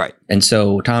 Right. And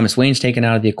so Thomas Wayne's taken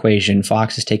out of the equation,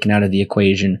 Fox is taken out of the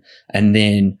equation, and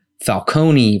then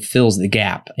Falcone fills the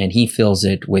gap, and he fills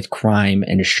it with crime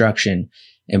and destruction.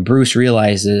 And Bruce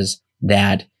realizes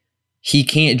that he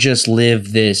can't just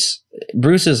live this.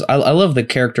 I love the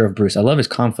character of Bruce. I love his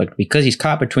conflict because he's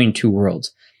caught between two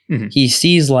worlds. Mm-hmm. He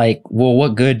sees like, well,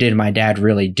 what good did my dad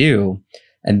really do?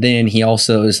 And then he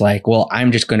also is like, well,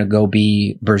 I'm just going to go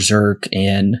be berserk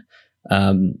and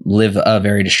live a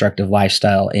very destructive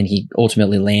lifestyle. And he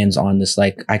ultimately lands on this,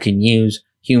 like, I can use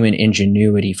human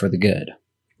ingenuity for the good.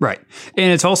 Right.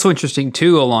 And it's also interesting,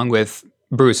 too, along with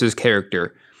Bruce's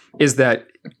character, is that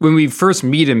when we first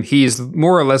meet him, he's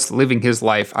more or less living his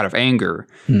life out of anger.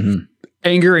 Mm-hmm.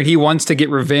 Anger, and he wants to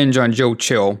get revenge on Joe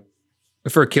Chill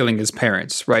for killing his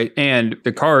parents, right? And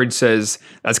Ducard says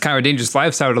that's kind of a dangerous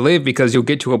lifestyle to live because you'll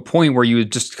get to a point where you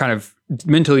just kind of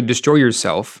mentally destroy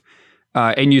yourself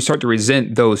and you start to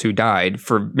resent those who died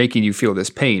for making you feel this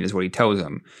pain, is what he tells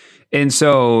him. And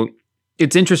so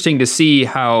it's interesting to see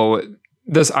how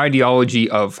this ideology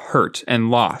of hurt and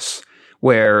loss,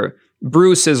 where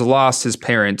Bruce has lost his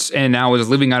parents and now is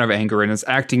living out of anger and is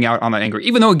acting out on that anger,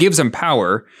 even though it gives him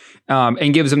power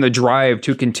and gives him the drive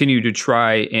to continue to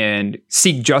try and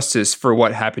seek justice for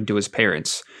what happened to his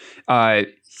parents.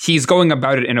 He's going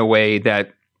about it in a way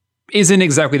that isn't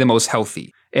exactly the most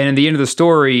healthy. And in the end of the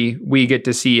story, we get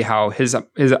to see how his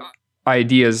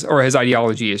ideas or his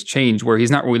ideology has changed, where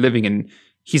he's not really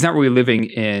living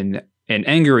in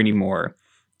anger anymore.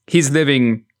 He's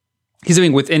living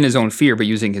within his own fear, but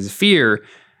using his fear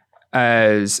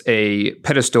as a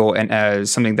pedestal and as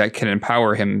something that can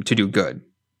empower him to do good.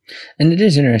 And it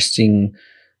is interesting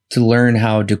to learn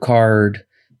how Ducard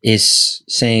is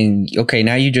saying, okay,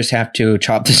 now you just have to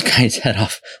chop this guy's head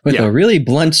off with a really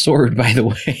blunt sword, by the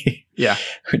way. Yeah.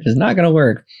 Which is not going to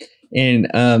work. And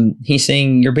he's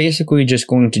saying you're basically just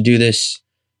going to do this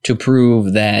to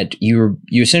prove that you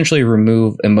essentially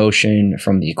remove emotion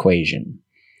from the equation.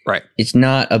 Right. It's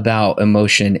not about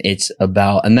emotion. It's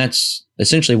about, and that's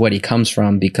essentially what he comes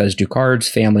from, because Ducard's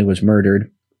family was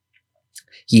murdered.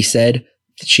 He said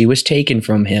that she was taken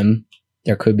from him.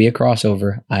 There could be a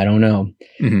crossover. I don't know.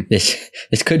 Mm-hmm.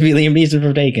 This could be Liam Neeson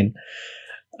from Taken.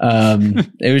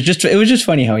 It was just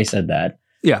funny how he said that.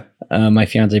 Yeah. My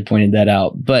fiance pointed that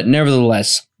out. But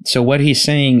nevertheless, so what he's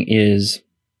saying is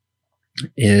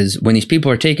when these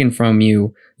people are taken from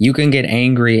you, you can get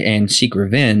angry and seek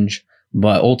revenge,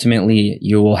 but ultimately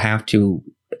you will have to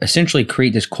essentially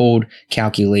create this cold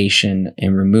calculation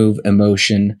and remove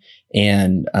emotion,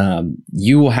 and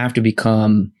you will have to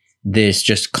become this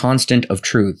just constant of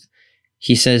truth.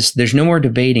 He says there's no more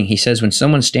debating. He says when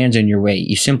someone stands in your way,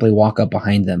 you simply walk up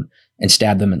behind them and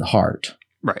stab them in the heart.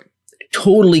 Right.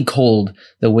 Totally cold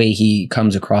the way he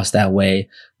comes across that way.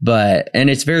 And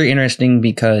it's very interesting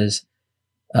because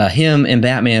him and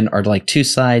Batman are like two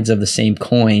sides of the same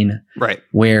coin. Right.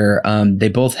 Where they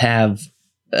both have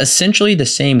essentially the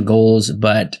same goals,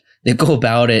 but they go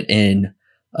about it in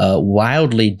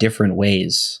wildly different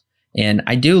ways. And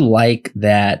I do like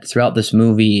that throughout this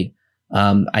movie,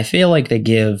 I feel like they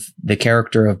give the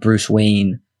character of Bruce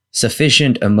Wayne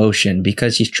sufficient emotion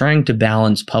because he's trying to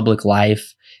balance public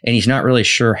life and he's not really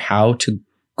sure how to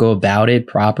go about it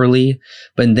properly.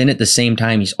 But then at the same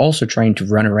time, he's also trying to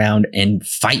run around and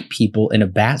fight people in a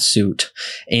bat suit.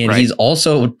 And he's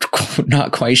also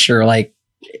not quite sure, like,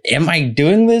 am I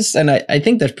doing this? And I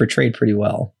think that's portrayed pretty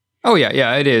well. Oh,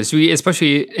 yeah, it is.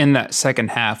 Especially in that second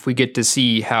half, we get to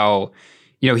see how,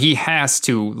 he has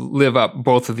to live up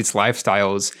both of these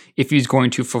lifestyles if he's going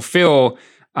to fulfill,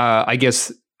 I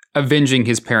guess, avenging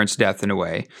his parents' death in a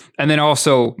way. And then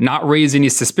also not raise any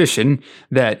suspicion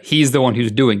that he's the one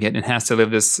who's doing it and has to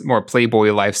live this more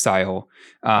playboy lifestyle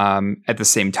at the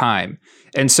same time.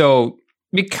 And so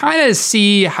we kind of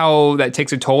see how that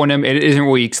takes a toll on him. It isn't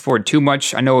really explored too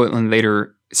much. I know in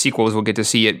later sequels we'll get to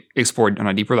see it explored on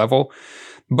a deeper level.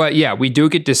 But yeah, we do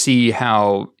get to see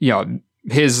how,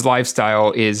 his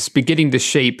lifestyle is beginning to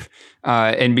shape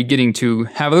and beginning to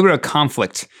have a little bit of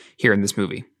conflict here in this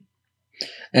movie.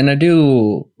 And I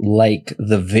do like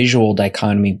the visual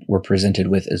dichotomy we're presented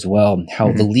with as well,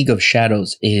 how the League of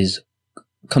Shadows is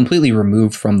completely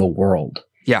removed from the world.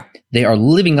 Yeah. They are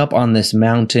living up on this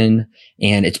mountain,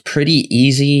 and it's pretty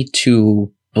easy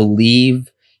to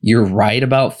believe you're right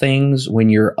about things when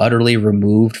you're utterly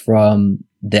removed from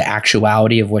the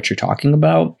actuality of what you're talking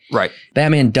about. Right.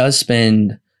 Batman does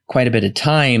spend quite a bit of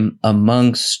time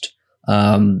amongst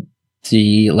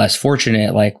the less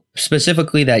fortunate, like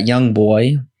specifically that young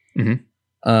boy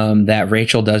that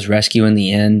Rachel does rescue in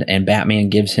the end, and Batman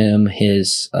gives him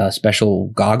his special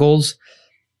goggles,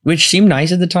 which seemed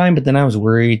nice at the time, but then I was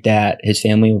worried that his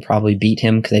family would probably beat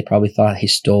him because they probably thought he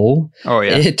stole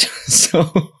it.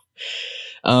 So,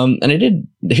 and I did.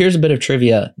 Here's a bit of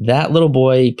trivia: that little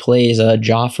boy plays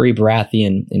Joffrey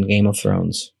Baratheon in Game of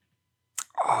Thrones.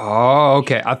 Oh,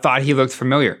 okay. I thought he looked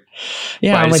familiar.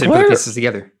 Yeah, I'm like, put pieces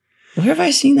together. Where have I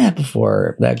seen that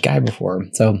before? That guy before.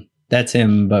 So that's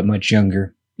him, but much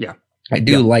younger. Yeah. I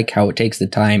do like how it takes the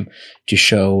time to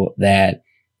show that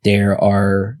there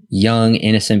are young,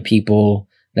 innocent people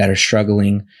that are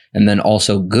struggling, and then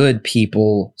also good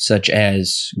people such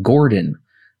as Gordon,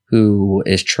 who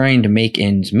is trying to make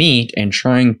ends meet and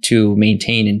trying to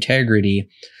maintain integrity.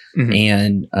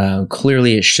 And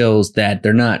clearly it shows that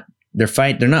they're not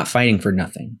fighting for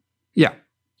nothing.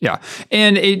 Yeah.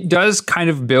 And it does kind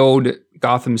of build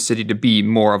Gotham City to be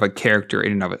more of a character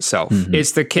in and of itself.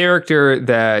 It's the character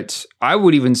that I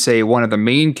would even say one of the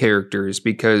main characters,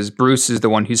 because Bruce is the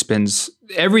one who spends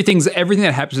everything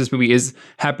that happens in this movie is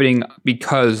happening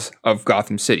because of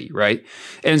Gotham City, right?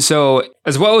 And so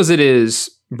as well as it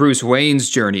is Bruce Wayne's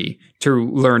journey to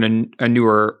learn a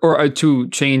newer or to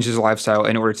change his lifestyle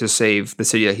in order to save the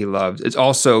city that he loves, it's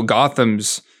also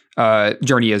Gotham's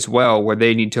journey as well, where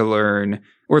they need to learn,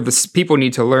 or the people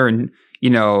need to learn,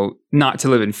 not to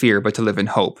live in fear, but to live in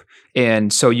hope.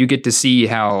 And so you get to see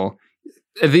how,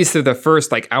 at least through the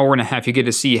first hour and a half, you get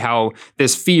to see how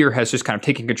this fear has just kind of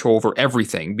taken control over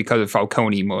everything because of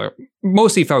Falcone,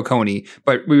 mostly Falcone,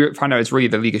 but we find out it's really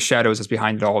the League of Shadows that's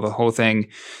behind it all, the whole thing.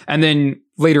 And then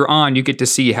later on, you get to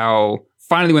see how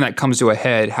finally when that comes to a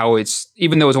head, how it's,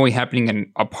 even though it's only happening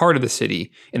in a part of the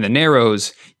city, in the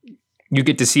Narrows, you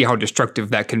get to see how destructive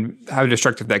that can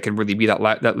really be,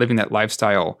 that living that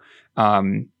lifestyle,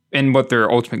 and what their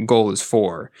ultimate goal is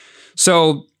for.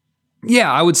 So,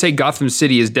 yeah, I would say Gotham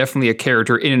City is definitely a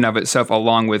character in and of itself,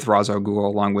 along with Ra's al Ghul,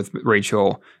 along with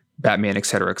Rachel, Batman, et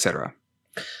cetera, et cetera.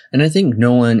 And I think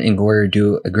Nolan and Goyer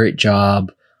do a great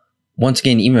job, once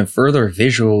again, even further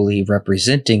visually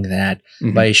representing that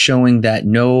by showing that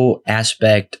no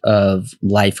aspect of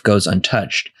life goes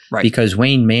untouched. Right. Because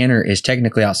Wayne Manor is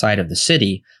technically outside of the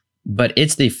city, but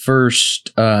it's the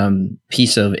first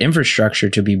piece of infrastructure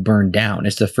to be burned down.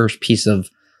 It's the first piece of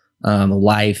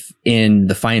life in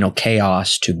the final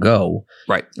chaos to go.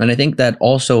 Right. And I think that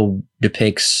also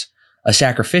depicts a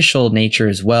sacrificial nature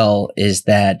as well, is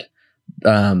that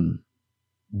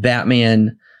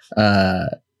Batman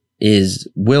is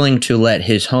willing to let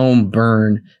his home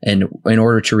burn in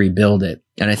order to rebuild it.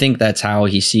 And I think that's how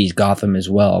he sees Gotham as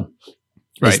well.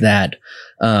 Right. Is that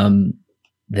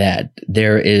that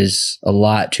there is a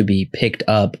lot to be picked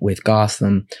up with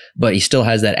Gotham, but he still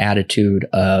has that attitude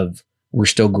of, we're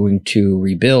still going to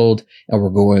rebuild and we're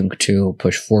going to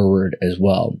push forward as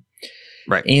well.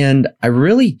 Right. And I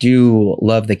really do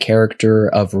love the character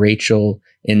of Rachel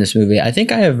in this movie. I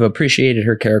think I have appreciated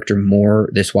her character more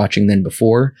this watching than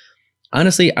before.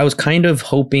 Honestly, I was kind of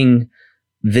hoping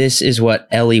this is what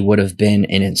Ellie would have been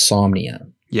in Insomnia.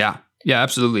 Yeah. Yeah,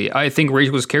 absolutely. I think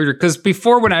Rachel's character, because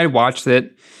before when I watched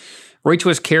it,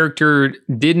 Rachel's character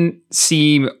didn't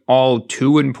seem all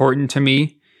too important to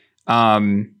me.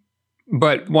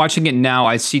 But watching it now,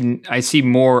 I see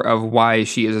more of why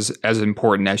she is as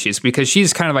important as she is, because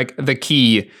she's kind of like the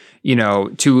key,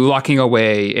 to locking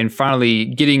away and finally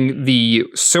getting the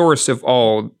source of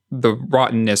all the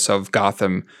rottenness of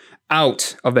Gotham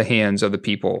out of the hands of the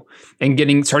people and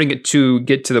starting it to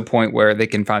get to the point where they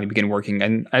can finally begin working.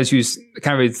 And as you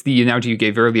it's the analogy you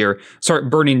gave earlier, start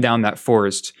burning down that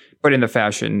forest, but in the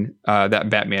fashion that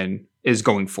Batman is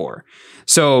going for.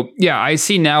 So yeah, I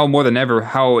see now more than ever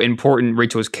how important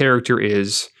Rachel's character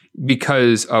is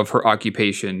because of her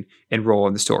occupation and role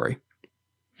in the story.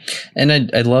 And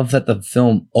I love that the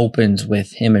film opens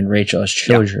with him and Rachel as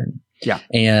children. Yeah.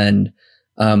 And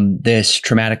this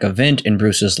traumatic event in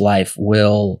Bruce's life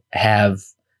will have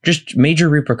just major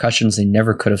repercussions they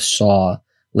never could have saw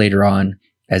later on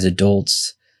as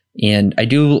adults. And I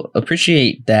do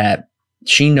appreciate that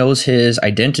she knows his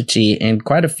identity, and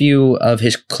quite a few of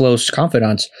his close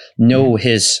confidants know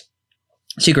his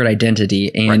secret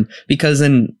identity. And because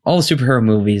in all the superhero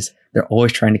movies, they're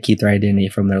always trying to keep their identity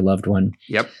from their loved one.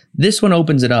 Yep. This one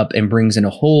opens it up and brings in a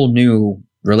whole new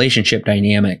relationship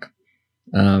dynamic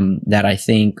that I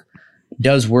think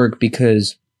does work,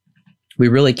 because we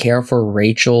really care for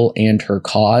Rachel and her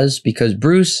cause, because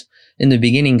Bruce in the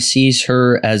beginning sees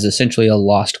her as essentially a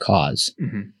lost cause.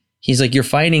 Mm-hmm. He's like, you're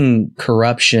fighting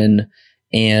corruption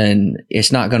and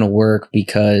it's not going to work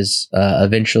because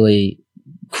eventually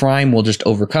crime will just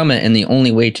overcome it. And the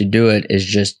only way to do it is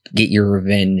just get your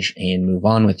revenge and move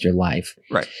on with your life.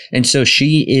 Right. And so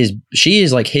she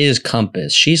is like his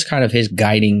compass. She's kind of his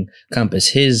guiding compass,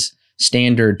 his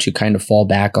standard to kind of fall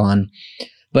back on.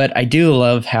 But I do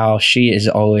love how she is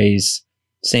always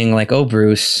saying like, oh,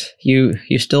 Bruce, you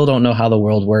still don't know how the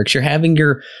world works. You're having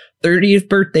your 30th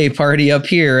birthday party up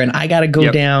here, and I got to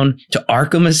go down to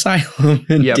Arkham Asylum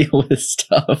and deal with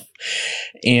stuff.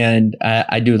 And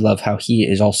I do love how he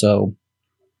is also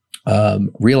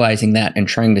realizing that and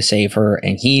trying to save her,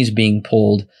 and he's being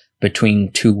pulled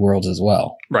between two worlds as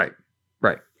well. Right.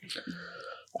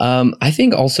 I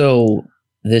think also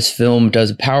this film does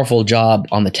a powerful job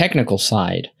on the technical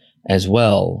side as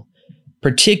well.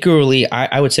 Particularly,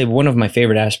 I would say one of my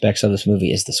favorite aspects of this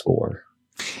movie is the score.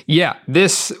 Yeah,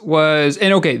 this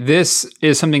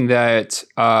is something that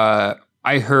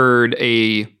I heard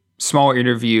a small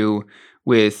interview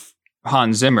with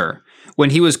Hans Zimmer. When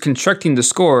he was constructing the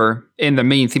score in the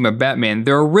main theme of Batman,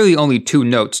 there are really only two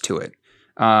notes to it.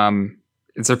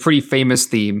 It's a pretty famous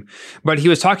theme, but he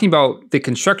was talking about the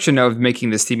construction of making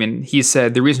this theme, and he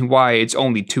said the reason why it's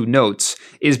only two notes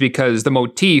is because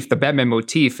the Batman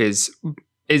motif is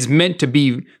meant to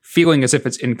be feeling as if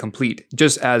it's incomplete,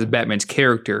 just as Batman's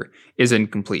character is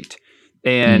incomplete.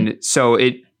 And so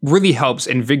it really helps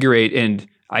invigorate and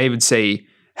I would say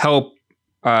help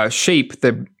shape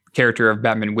the character of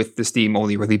Batman with this theme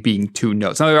only really being two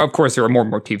notes. Now, of course, there are more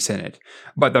motifs in it,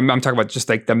 but I'm talking about just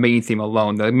like the main theme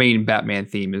alone. The main Batman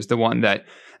theme is the one that,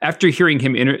 after hearing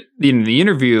him in the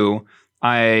interview,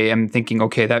 I am thinking,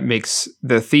 okay, that makes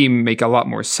the theme make a lot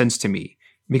more sense to me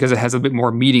because it has a bit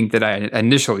more meaning than I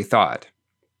initially thought.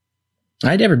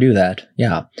 I never do that.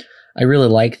 Yeah, I really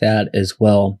like that as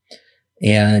well.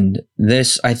 And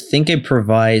this, I think it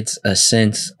provides a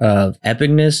sense of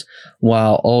epicness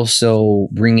while also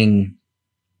bringing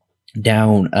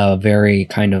down a very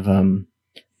kind of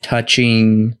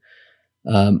touching,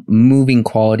 moving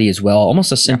quality as well,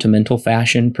 almost a sentimental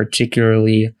fashion,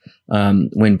 particularly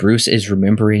when Bruce is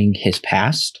remembering his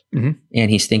past and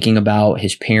he's thinking about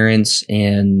his parents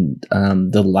and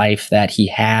the life that he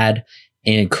had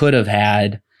and could have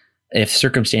had if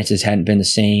circumstances hadn't been the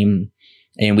same.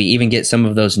 And we even get some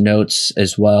of those notes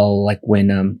as well, like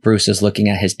when Bruce is looking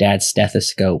at his dad's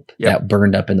stethoscope that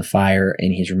burned up in the fire,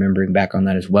 and he's remembering back on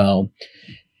that as well.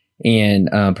 And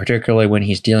particularly when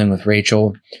he's dealing with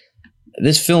Rachel,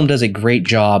 this film does a great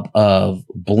job of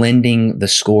blending the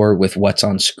score with what's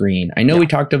on screen. I know we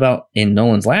talked about in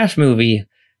Nolan's last movie,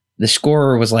 the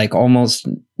score was like almost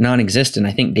non-existent.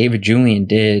 I think David Julian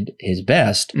did his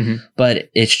best, but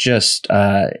it's just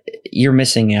you're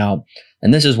missing out.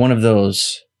 And this is one of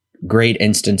those great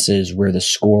instances where the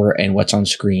score and what's on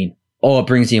screen, it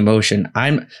brings the emotion.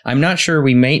 I'm not sure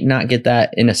we may not get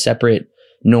that in a separate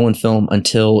Nolan film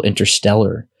until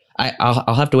Interstellar.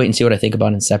 I'll have to wait and see what I think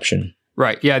about Inception.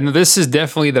 Right. Yeah. No, this is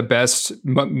definitely the best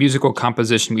musical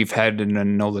composition we've had in a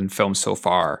Nolan film so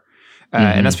far.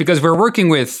 And that's because we're working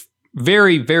with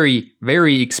very, very,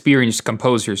 very experienced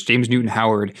composers, James Newton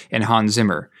Howard and Hans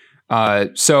Zimmer.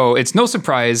 So it's no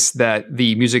surprise that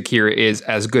the music here is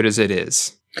as good as it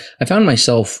is. I found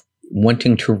myself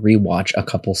wanting to rewatch a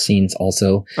couple scenes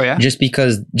also. Oh, yeah? Just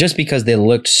because they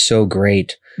looked so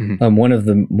great. One of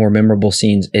the more memorable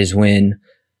scenes is when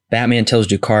Batman tells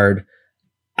Ducard,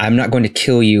 I'm not going to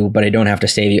kill you, but I don't have to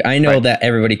save you. I know that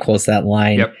everybody quotes that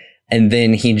line. Yep. And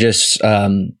then he just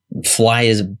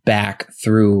flies back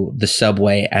through the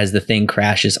subway as the thing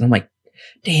crashes. And I'm like,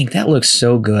 dang, that looks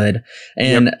so good.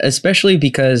 And especially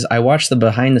because I watched the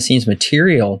behind the scenes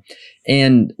material,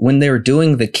 and when they were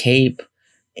doing the cape,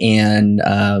 and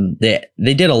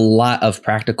they did a lot of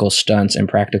practical stunts and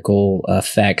practical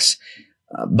effects.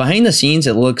 Behind the scenes,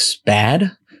 it looks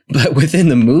bad, but within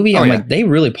the movie, I'm like, they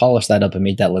really polished that up and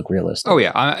made that look realistic. Oh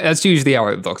yeah, that's usually how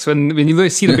it looks. When you really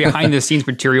see the behind the scenes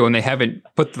material and they haven't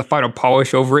put the final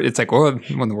polish over it, it's like, oh, what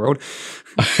in the world?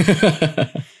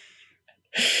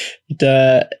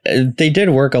 They did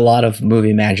work a lot of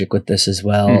movie magic with this as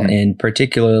well, and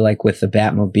particularly like with the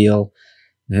Batmobile.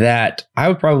 That I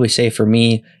would probably say for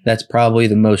me, that's probably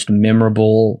the most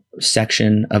memorable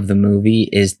section of the movie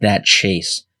is that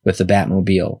chase with the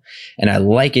Batmobile. And I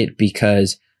like it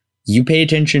because you pay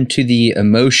attention to the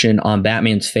emotion on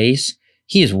Batman's face.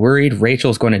 He is worried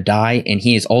Rachel's going to die. And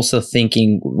he is also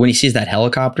thinking when he sees that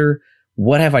helicopter,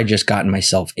 what have I just gotten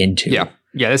myself into? Yeah.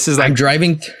 Yeah. This is like I'm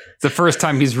driving. The first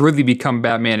time he's really become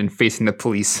Batman and facing the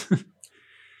police.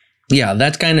 Yeah,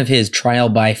 that's kind of his trial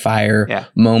by fire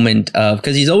moment of,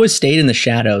 because he's always stayed in the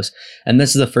shadows. And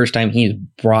this is the first time he's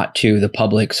brought to the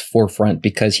public's forefront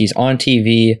because he's on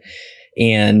TV.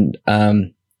 And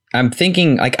I'm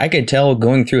thinking, like, I could tell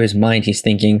going through his mind, he's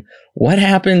thinking, what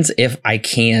happens if I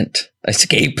can't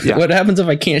escape? Yeah. What happens if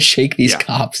I can't shake these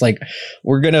cops? Like,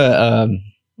 we're going to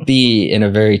be in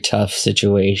a very tough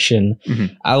situation.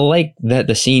 I like that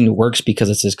the scene works because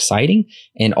it's exciting.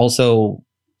 And also,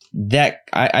 that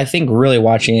I think really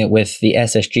watching it with the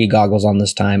SSG goggles on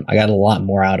this time, I got a lot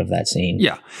more out of that scene.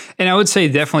 Yeah. And I would say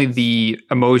definitely the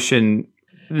emotion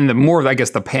and the more, I guess,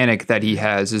 the panic that he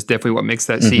has is definitely what makes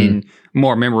that scene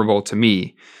more memorable to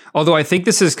me. Although I think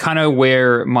this is kind of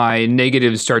where my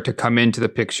negatives start to come into the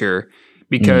picture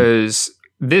because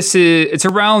it's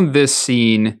around this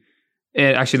scene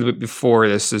and actually a little bit before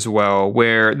this as well,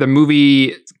 where the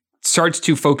movie starts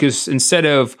to focus instead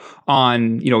of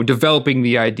on, developing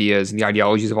the ideas and the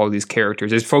ideologies of all these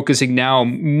characters, it's focusing now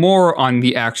more on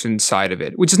the action side of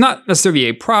it, which is not necessarily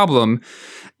a problem.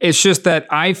 It's just that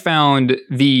I found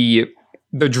the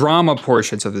drama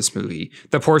portions of this movie,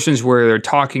 the portions where they're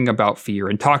talking about fear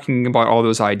and talking about all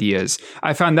those ideas,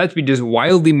 I found that to be just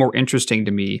wildly more interesting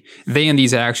to me than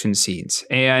these action scenes.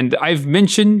 And I've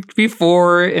mentioned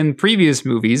before in previous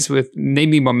movies with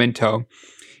namely Memento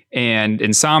and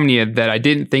Insomnia that I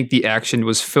didn't think the action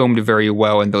was filmed very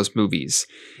well in those movies.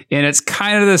 And it's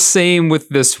kind of the same with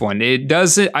this one. I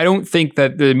don't think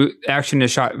that the action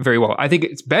is shot very well. I think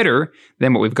it's better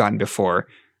than what we've gotten before,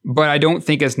 but I don't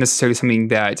think it's necessarily something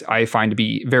that I find to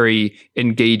be very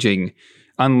engaging,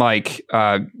 unlike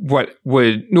what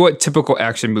typical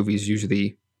action movies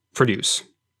usually produce.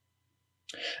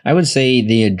 I would say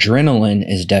the adrenaline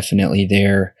is definitely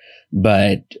there.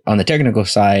 But on the technical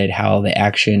side, how the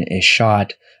action is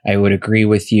shot, I would agree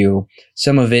with you.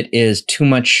 Some of it is too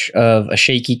much of a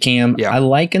shaky cam. Yeah. I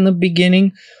like in the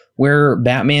beginning where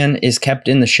Batman is kept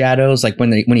in the shadows, like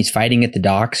when he's fighting at the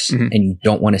docks and you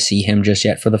don't want to see him just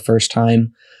yet for the first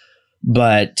time.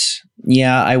 But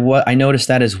yeah, I noticed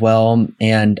that as well.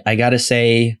 And I got to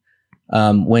say,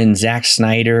 when Zack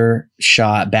Snyder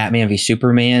shot Batman v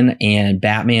Superman and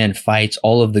Batman fights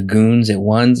all of the goons at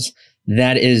once,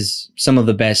 that is some of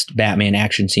the best Batman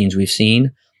action scenes we've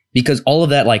seen because all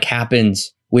of that like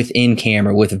happens within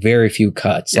camera with very few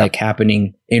cuts, like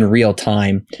happening in real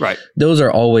time. Right. Those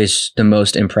are always the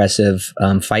most impressive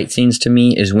fight scenes to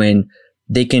me is when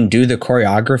they can do the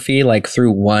choreography like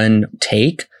through one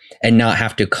take and not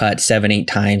have to cut 7-8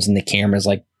 times and the camera's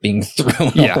like being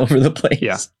thrown all over the place.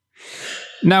 Yeah.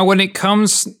 Now, when it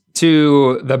comes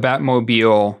to the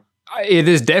Batmobile, it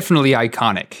is definitely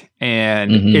iconic,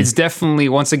 and it's definitely,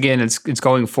 once again, it's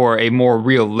going for a more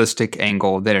realistic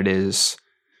angle than it is,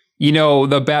 the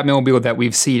Batmobile that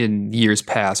we've seen in years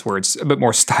past, where it's a bit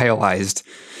more stylized.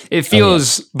 It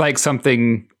feels like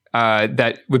something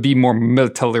that would be more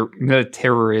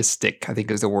militaristic, I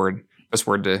think is the best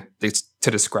word to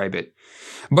describe it.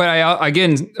 But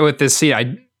again, with this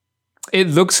scene, it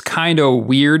looks kind of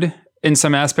weird in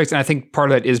some aspects, and I think part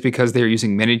of that is because they're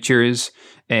using miniatures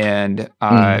and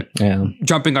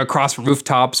jumping across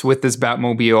rooftops with this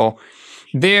Batmobile.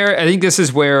 I think this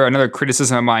is where another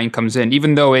criticism of mine comes in.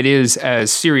 Even though it is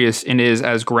as serious and is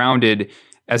as grounded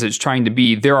as it's trying to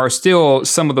be, there are still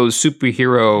some of those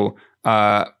superhero,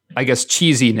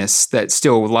 cheesiness that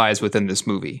still lies within this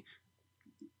movie.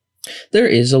 There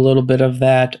is a little bit of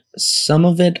that. Some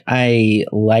of it I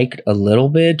liked a little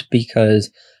bit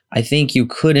because I think you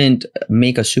couldn't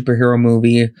make a superhero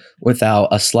movie without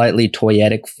a slightly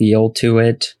toyetic feel to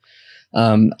it.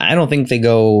 I don't think they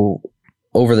go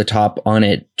over the top on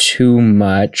it too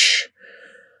much.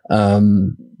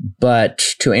 But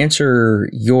to answer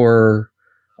your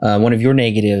one of your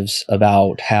negatives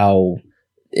about how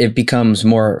it becomes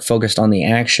more focused on the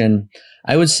action,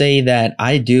 I would say that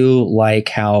I do like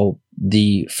how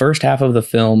the first half of the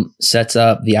film sets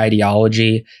up the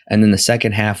ideology, and then the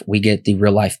second half we get the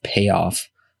real life payoff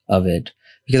of it.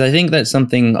 Because I think that's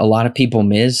something a lot of people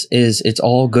miss is it's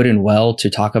all good and well to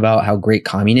talk about how great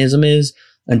communism is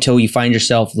until you find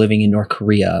yourself living in North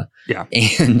Korea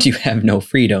and you have no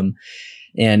freedom.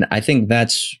 And I think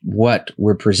that's what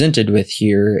we're presented with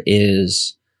here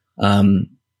is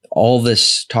all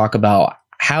this talk about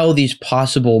how these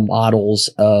possible models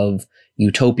of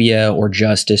utopia or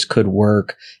justice could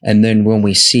work. And then when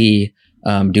we see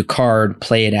Ducard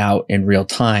play it out in real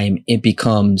time, it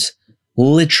becomes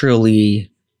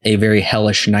literally a very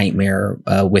hellish nightmare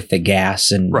with the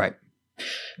gas and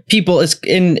people.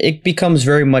 It becomes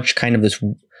very much kind of this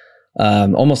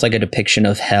almost like a depiction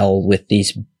of hell with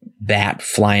these bat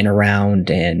flying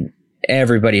around and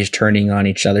everybody's turning on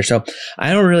each other. So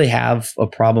I don't really have a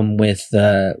problem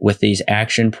with these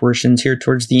action portions here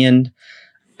towards the end.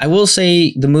 I will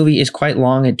say the movie is quite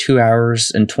long at 2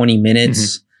 hours and 20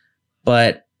 minutes,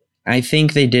 but I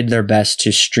think they did their best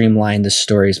to streamline the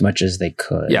story as much as they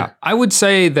could. Yeah, I would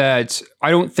say that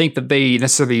I don't think that they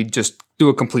necessarily just do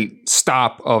a complete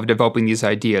stop of developing these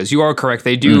ideas. You are correct.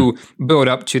 They do build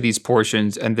up to these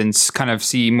portions and then kind of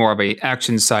see more of an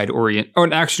action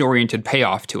oriented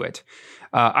payoff to it.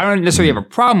 I don't necessarily have a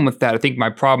problem with that. I think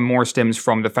my problem more stems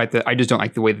from the fact that I just don't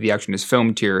like the way that the action is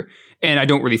filmed here. And I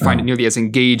don't really find it nearly as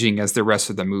engaging as the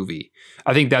rest of the movie.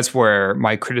 I think that's where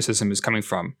my criticism is coming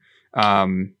from.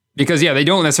 Because, they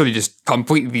don't necessarily just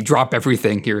completely drop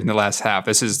everything here in the last half.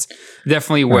 This is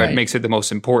definitely where it makes it the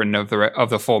most important of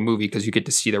the full movie because you get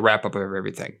to see the wrap up of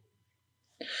everything.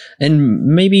 And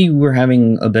maybe we're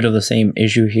having a bit of the same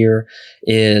issue here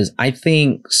is I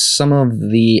think some of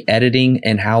the editing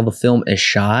and how the film is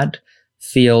shot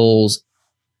feels,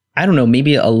 I don't know,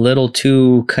 maybe a little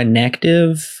too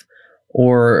connective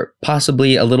or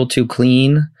possibly a little too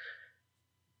clean.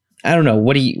 I don't know.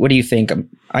 What do you think?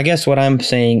 I guess what I'm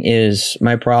saying is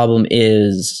my problem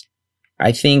is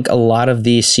I think a lot of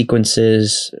these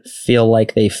sequences feel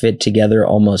like they fit together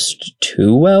almost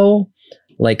too well.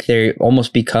 Like they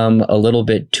almost become a little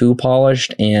bit too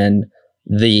polished, and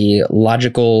the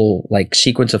logical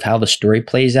sequence of how the story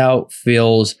plays out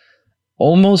feels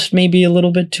almost maybe a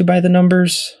little bit too by the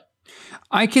numbers.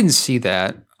 I can see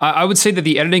that. I would say that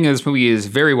the editing of this movie is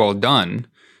very well done.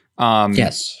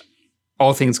 Yes.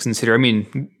 All things considered. I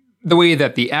mean, the way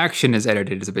that the action is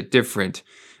edited is a bit different.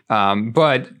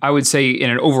 But I would say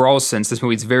in an overall sense, this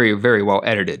movie is very, very well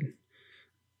edited.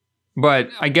 But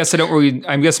I guess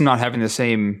I'm not having the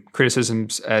same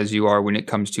criticisms as you are when it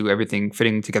comes to everything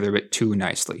fitting together a bit too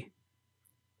nicely.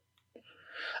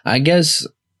 I guess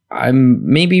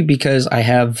I'm maybe because I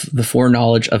have the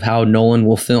foreknowledge of how Nolan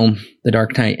will film The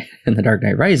Dark Knight and The Dark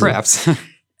Knight Rises. Perhaps.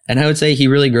 And I would say he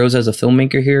really grows as a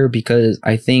filmmaker here because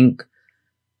I think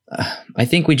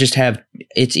we just have,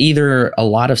 it's either a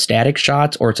lot of static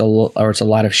shots or it's a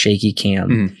lot of shaky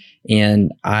cam.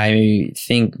 And I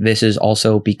think this is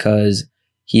also because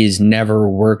he's never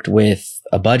worked with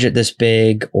a budget this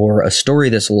big or a story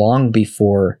this long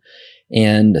before.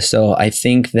 And so I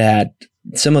think that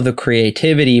some of the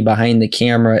creativity behind the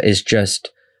camera is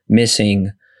just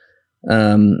missing.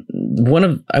 I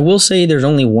will say there's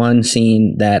only one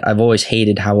scene that I've always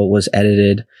hated how it was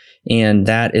edited. And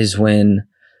that is when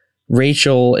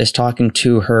Rachel is talking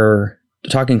to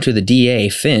the DA,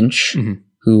 Finch,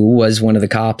 who was one of the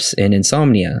cops in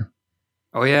Insomnia.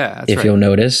 Oh, yeah. If you'll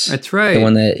notice. That's right. The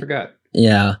one that, I forgot.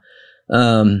 Yeah.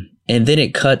 And then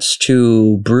it cuts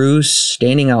to Bruce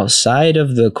standing outside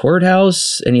of the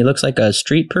courthouse and he looks like a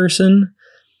street person.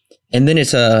 And then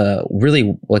it's a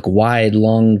really wide,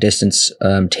 long distance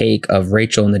take of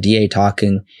Rachel and the DA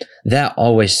talking. That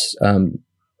always,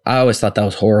 I always thought that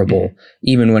was horrible,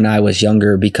 even when I was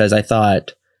younger, because I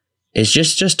thought it's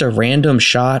just a random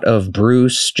shot of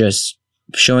Bruce just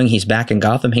showing he's back in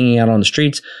Gotham, hanging out on the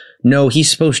streets. No, he's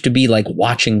supposed to be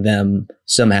watching them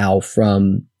somehow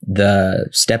from the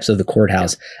steps of the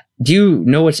courthouse. Do you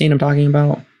know what scene I'm talking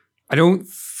about? I don't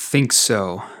think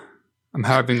so. I'm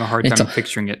having a hard time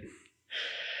picturing it.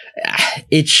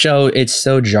 It's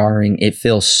so jarring. It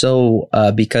feels so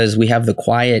because we have the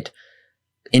quiet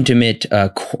intimate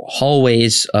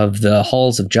hallways of the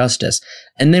halls of justice.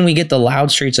 And then we get the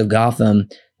loud streets of Gotham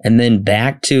and then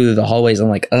back to the hallways. I'm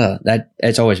like,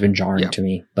 it's always been jarring to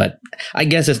me, but I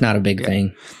guess it's not a big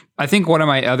thing. I think one of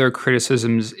my other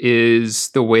criticisms is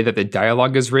the way that the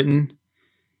dialogue is written.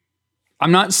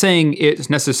 I'm not saying it's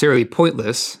necessarily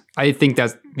pointless. I think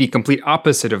that's the complete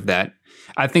opposite of that.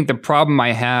 I think the problem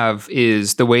I have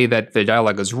is the way that the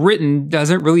dialogue is written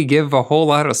doesn't really give a whole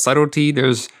lot of subtlety.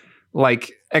 There's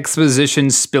like exposition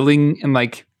spilling in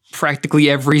like practically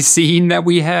every scene that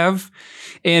we have.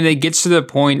 And it gets to the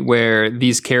point where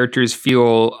these characters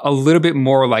feel a little bit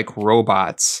more like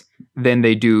robots than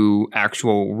they do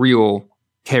actual real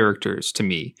characters to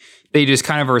me. They just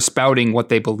kind of are spouting what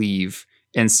they believe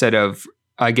instead of,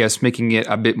 I guess, making it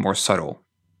a bit more subtle.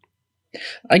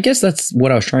 I guess that's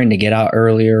what I was trying to get out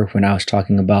earlier when I was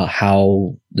talking about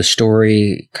how the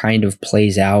story kind of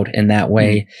plays out in that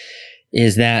way,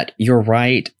 is that you're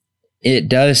right. It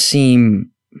does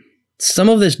seem, some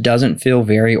of this doesn't feel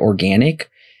very organic.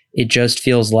 It just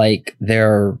feels like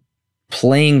they're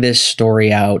playing this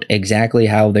story out exactly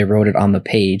how they wrote it on the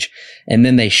page. And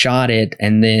then they shot it,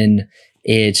 and then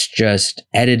it's just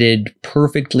edited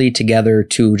perfectly together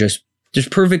to just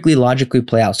perfectly logically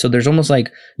play out. So there's almost like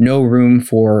no room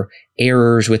for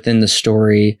errors within the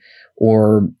story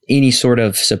or any sort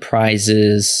of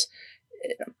surprises.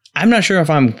 I'm not sure if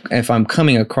I'm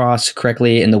coming across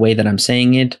correctly in the way that I'm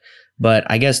saying it, but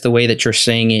I guess the way that you're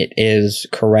saying it is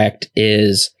correct.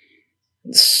 Is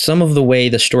some of the way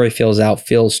the story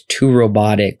feels too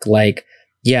robotic. Like,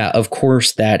 yeah, of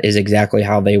course, that is exactly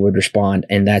how they would respond,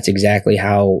 and that's exactly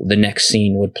how the next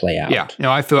scene would play out. Yeah,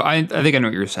 no, I think I know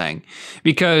what you're saying,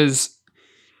 because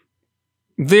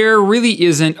there really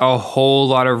isn't a whole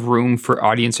lot of room for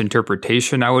audience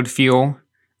interpretation, I would feel.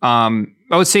 I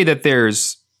would say that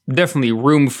there's definitely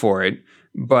room for it,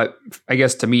 but I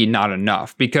guess to me, not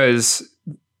enough, because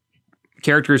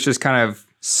characters just kind of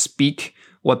speak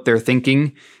what they're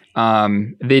thinking.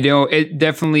 They don't, it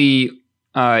definitely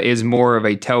is more of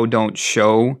a tell, don't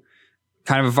show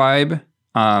kind of vibe,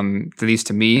 at least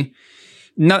to me.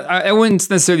 I wouldn't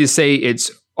necessarily say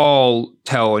it's all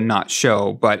tell and not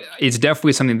show, but it's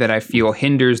definitely something that I feel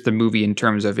hinders the movie in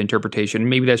terms of interpretation.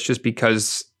 Maybe that's just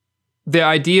because the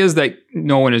ideas that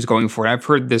Nolan is going for, and I've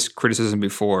heard this criticism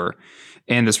before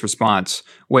and this response,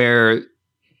 where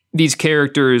these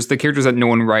characters, the characters that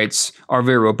Nolan writes, are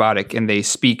very robotic and they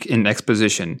speak in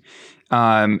exposition.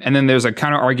 And then there's a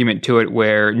counter argument to it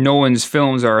where Nolan's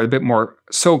films are a bit more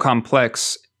so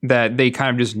complex that they kind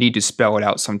of just need to spell it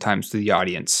out sometimes to the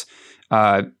audience.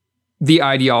 The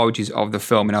ideologies of the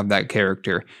film and of that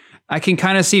character. I can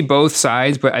kind of see both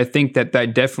sides, but I think that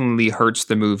definitely hurts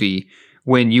the movie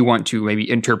when you want to maybe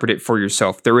interpret it for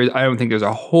yourself. I don't think there's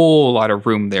a whole lot of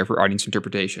room there for audience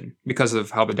interpretation because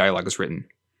of how the dialogue is written.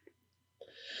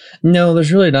 No,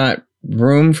 there's really not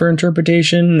room for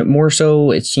interpretation. More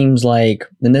so, it seems like,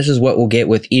 and this is what we'll get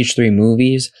with each three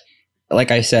movies.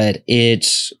 Like I said,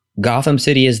 it's Gotham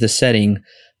City is the setting,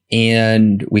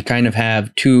 and we kind of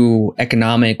have two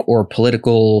economic or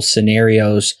political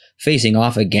scenarios facing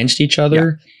off against each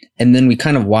other. Yeah. And then we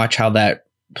kind of watch how that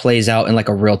plays out in like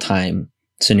a real time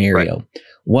scenario. Right.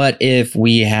 What if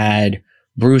we had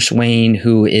Bruce Wayne,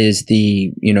 who is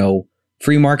the,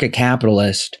 free market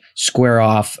capitalist, square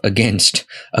off against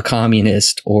a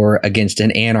communist or against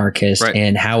an anarchist, right,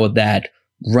 and how would that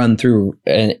run through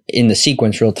in the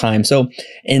sequence real time? So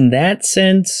in that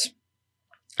sense,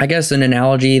 I guess an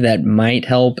analogy that might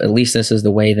help, at least this is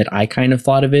the way that I kind of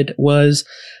thought of it, was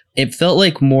it felt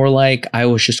like more like I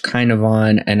was just kind of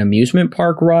on an amusement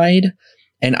park ride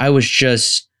and I was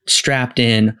just strapped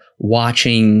in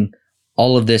watching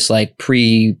all of this like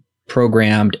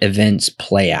pre-programmed events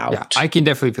play out. Yeah, I can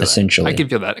definitely feel essentially. That. I can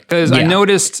feel that because I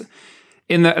noticed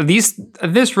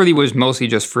this really was mostly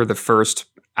just for the first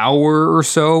hour or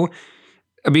so,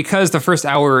 because the first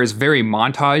hour is very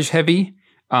montage heavy,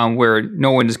 where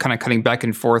no one is kind of cutting back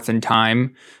and forth in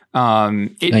time. I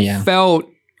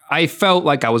felt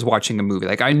like I was watching a movie.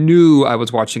 Like I knew I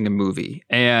was watching a movie,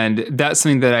 and that's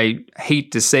something that I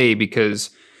hate to say because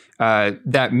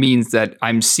that means that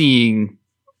I'm seeing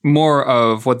more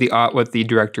of what the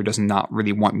director does not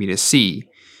really want me to see.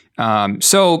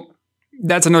 So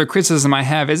that's another criticism I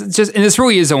have. Is just, and this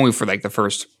really is only for like the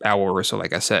first hour or so.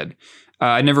 Like I said,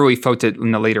 I never really felt it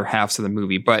in the later halves of the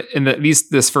movie, but in at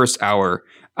least this first hour,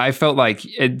 I felt like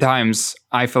at times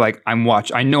I feel like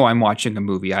I know I'm watching a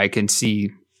movie. I can see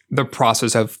the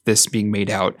process of this being made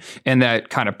out, and that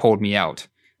kind of pulled me out,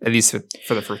 at least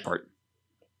for the first part.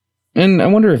 And I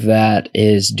wonder if that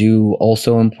is due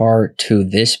also in part to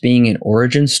this being an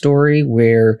origin story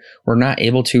where we're not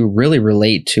able to really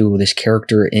relate to this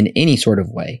character in any sort of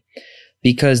way.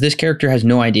 Because this character has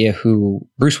no idea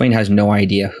Bruce Wayne has no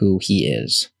idea who he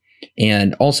is.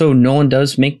 And also Nolan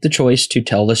does make the choice to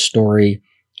tell this story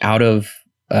out of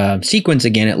sequence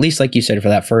again, at least like you said, for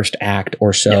that first act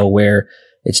or so, where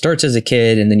it starts as a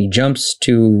kid and then he jumps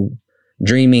to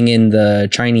dreaming in the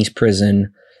Chinese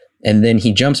prison. And then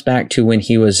he jumps back to when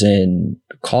he was in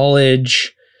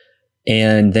college.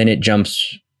 And then it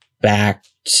jumps back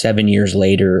 7 years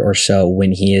later or so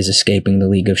when he is escaping the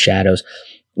League of Shadows.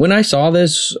 When I saw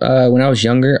this when I was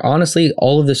younger, honestly,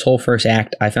 all of this whole first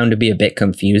act I found to be a bit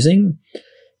confusing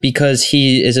because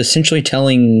he is essentially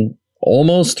telling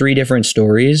almost 3 different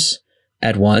stories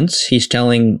at once. He's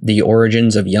telling the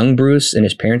origins of young Bruce and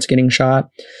his parents getting shot,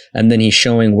 and then he's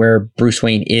showing where Bruce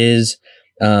Wayne is,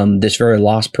 this very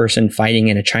lost person fighting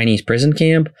in a Chinese prison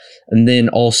camp, and then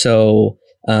also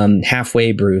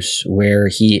halfway Bruce, where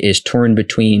he is torn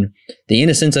between the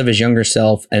innocence of his younger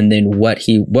self and then what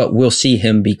we'll see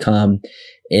him become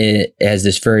as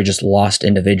this very just lost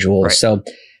individual. Right. So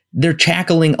they're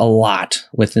tackling a lot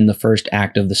within the first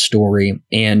act of the story.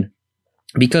 And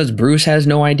because Bruce has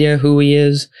no idea who he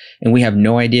is and we have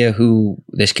no idea who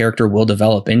this character will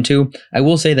develop into, I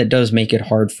will say that does make it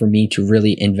hard for me to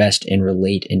really invest and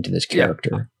relate into this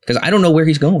character because I don't know where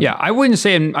he's going. Yeah, I wouldn't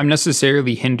say I'm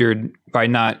necessarily hindered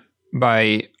I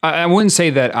wouldn't say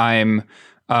that I'm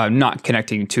not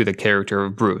connecting to the character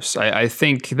of Bruce. I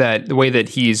think that the way that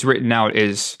he's written out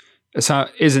isn't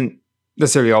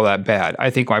necessarily all that bad. I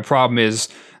think my problem is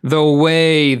the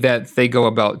way that they go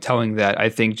about telling that, I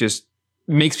think just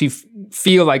makes me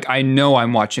feel like I know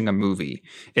I'm watching a movie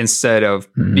instead of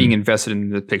being invested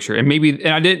in the picture. And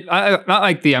not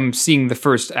like I'm seeing the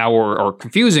first hour or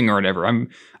confusing or whatever.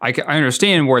 I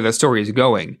understand where the story is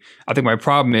going. I think my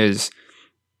problem is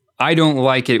I don't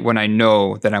like it when I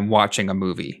know that I'm watching a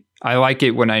movie. I like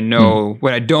it when I know,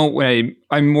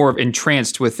 I'm more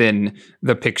entranced within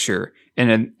the picture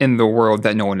and in the world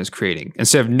that no one is creating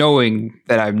instead of knowing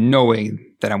that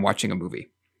I'm watching a movie.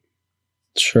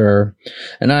 Sure.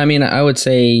 And I mean, I would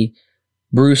say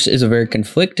Bruce is a very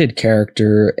conflicted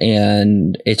character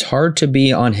and it's hard to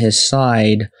be on his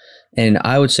side. And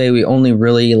I would say we only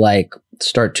really I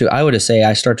start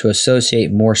to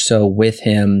associate more so with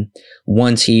him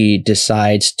once he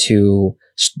decides to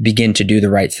begin to do the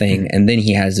right thing. And then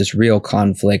he has this real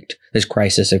conflict, this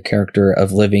crisis of character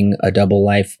of living a double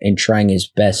life and trying his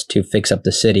best to fix up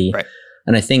the city. Right.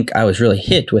 And I think I was really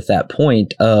hit with that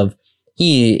point of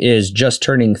he is just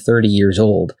turning 30 years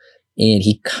old and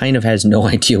he kind of has no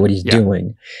idea what he's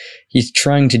doing. He's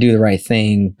trying to do the right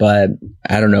thing, but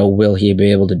I don't know, will he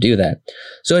be able to do that?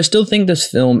 So I still think this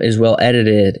film is well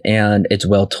edited and it's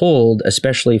well told,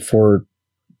 especially for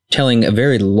telling a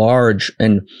very large,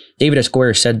 and David S.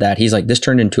 Goyer said that, he's like, this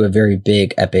turned into a very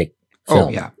big, epic film.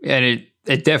 Oh, yeah. And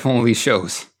it definitely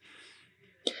shows.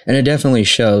 And it definitely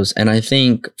shows. And I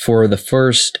think for the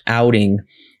first outing,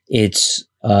 it's,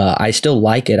 I still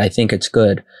like it. I think it's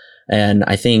good. And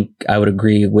I think I would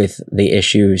agree with the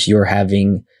issues you're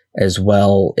having as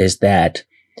well, is that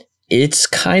it's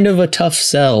kind of a tough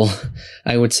sell,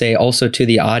 I would say, also to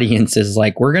the audience, is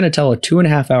like, we're going to tell a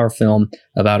 2.5 hour film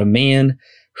about a man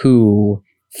who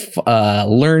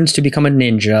learns to become a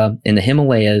ninja in the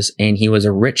Himalayas, and he was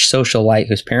a rich socialite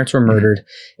whose parents were murdered,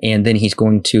 and then he's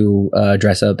going to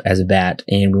dress up as a bat,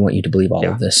 and we want you to believe all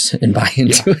of this and buy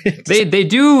into it. They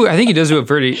do. I think he does do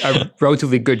a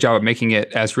relatively good job of making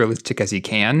it as realistic as he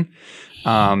can.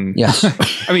 Yes.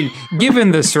 I mean,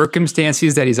 given the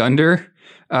circumstances that he's under,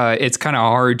 it's kind of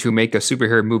hard to make a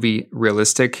superhero movie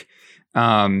realistic.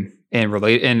 And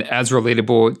as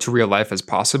relatable to real life as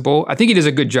possible. I think he does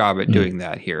a good job at doing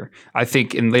that here. I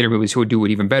think in later movies he'll do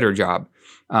an even better job.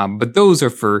 But those are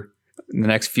for the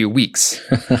next few weeks.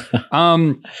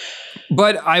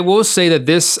 But I will say that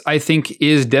this, I think,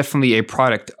 is definitely a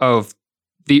product of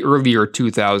the earlier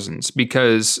 2000s.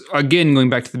 Because, again, going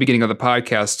back to the beginning of the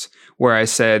podcast, where I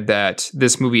said that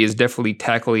this movie is definitely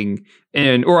tackling,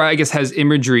 or I guess has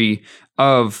imagery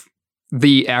of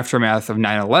the aftermath of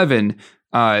 9/11,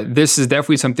 this is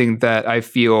definitely something that I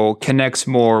feel connects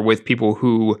more with people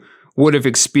who would have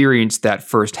experienced that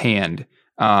firsthand.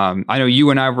 I know you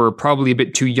and I were probably a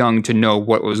bit too young to know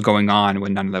what was going on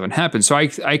when 9/11 happened. So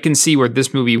I can see where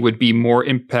this movie would be more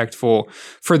impactful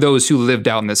for those who lived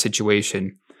out in the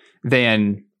situation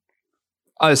than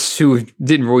us who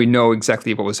didn't really know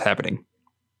exactly what was happening.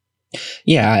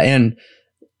 Yeah, and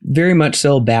very much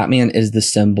so, Batman is the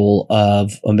symbol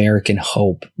of American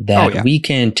hope that we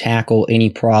can tackle any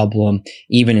problem,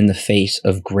 even in the face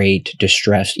of great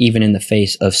distress, even in the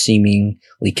face of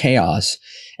seemingly chaos.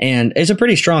 And it's a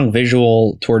pretty strong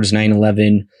visual towards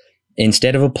 9/11.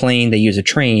 Instead of a plane, they use a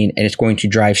train, and it's going to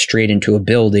drive straight into a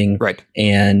building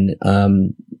and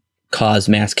cause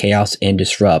mass chaos and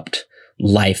disrupt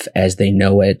life as they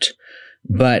know it.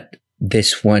 But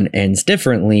this one ends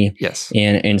differently. Yes.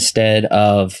 And instead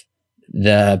of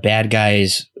the bad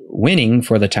guys winning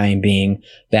for the time being,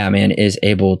 Batman is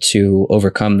able to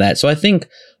overcome that. So I think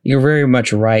you're very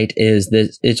much right. Is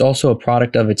this? It's also a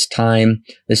product of its time.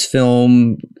 This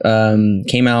film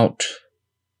came out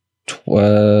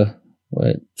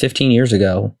 15 years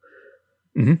ago.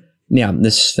 Mm-hmm. Yeah,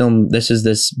 this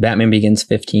is Batman Begins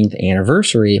 15th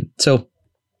anniversary. So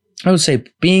I would say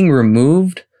being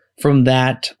removed from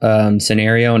that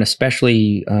scenario, and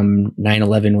especially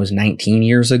 9/11 was 19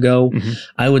 years ago,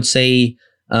 I would say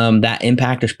that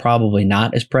impact is probably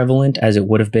not as prevalent as it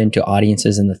would have been to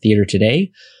audiences in the theater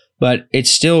today, but it's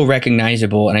still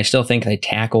recognizable, and I still think they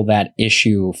tackle that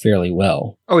issue fairly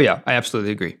well. Oh, yeah, I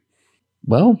absolutely agree.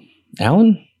 Well,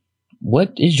 Alan,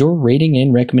 what is your rating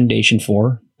and recommendation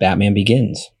for Batman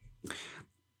Begins?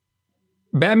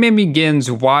 Batman Begins,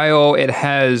 while it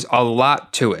has a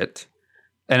lot to it,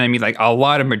 and I mean like a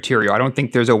lot of material, I don't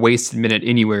think there's a wasted minute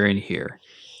anywhere in here.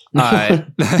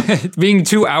 Being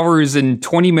 2 hours and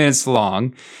 20 minutes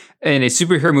long, and a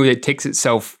superhero movie that takes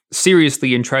itself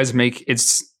seriously and tries to make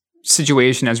its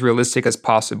situation as realistic as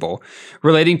possible,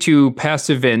 relating to past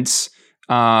events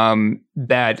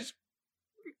that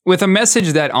with a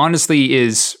message that honestly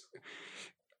is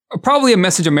probably a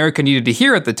message America needed to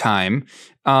hear at the time,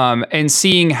 and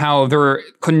seeing how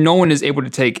no one is able to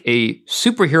take a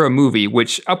superhero movie,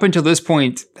 which up until this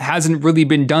point hasn't really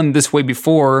been done this way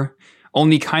before,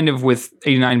 only kind of with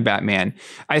 89 Batman.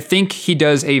 I think he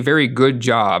does a very good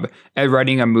job at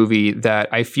writing a movie that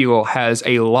I feel has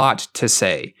a lot to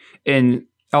say, and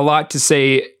a lot to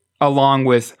say along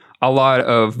with a lot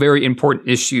of very important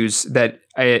issues that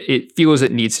it feels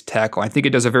it needs to tackle. I think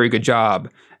it does a very good job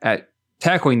at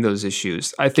tackling those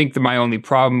issues. I think that my only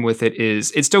problem with it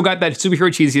is it's still got that superhero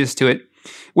cheesiness to it,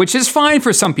 which is fine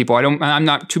for some people. I'm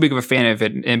not too big of a fan of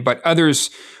it, but others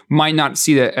might not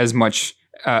see that as much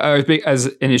as big as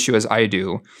an issue as I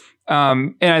do.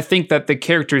 And I think that the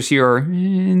characters here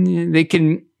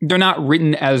they're not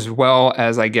written as well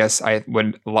as I guess I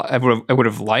would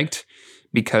have liked,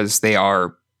 because they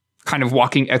are kind of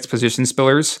walking exposition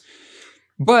spillers.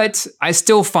 But I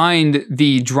still find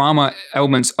the drama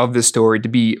elements of this story to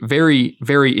be very,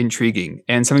 very intriguing,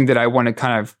 and something that I want to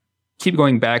kind of keep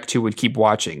going back to and keep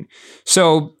watching.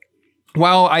 So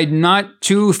while I'm not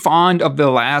too fond of the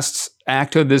last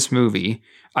act of this movie,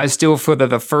 I still feel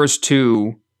that the first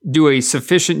two do a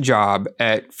sufficient job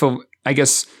at, I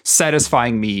guess,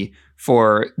 satisfying me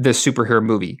for this superhero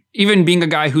movie. Even being a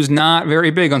guy who's not very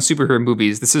big on superhero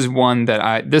movies, this is one that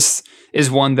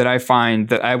I find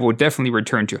that I will definitely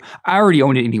return to. I already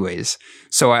own it anyways,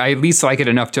 so I at least like it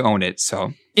enough to own it.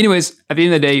 So anyways, at the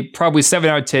end of the day, probably 7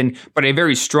 out of 10, but a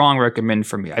very strong recommend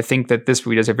for me. I think that this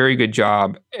movie does a very good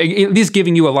job, at least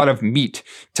giving you a lot of meat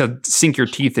to sink your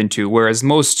teeth into, whereas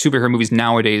most superhero movies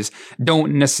nowadays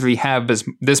don't necessarily have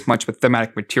this much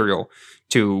thematic material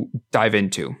to dive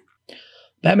into.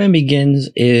 Batman Begins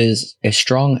is a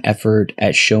strong effort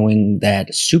at showing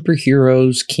that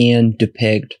superheroes can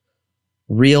depict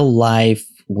real life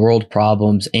world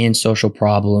problems and social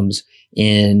problems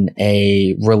in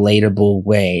a relatable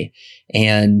way.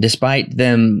 And despite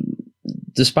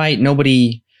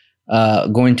nobody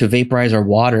going to vaporize our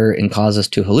water and cause us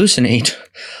to hallucinate,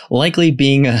 likely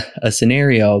being a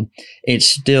scenario, it's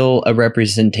still a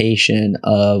representation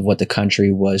of what the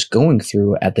country was going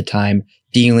through at the time,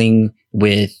 dealing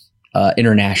with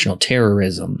international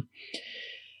terrorism.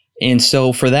 And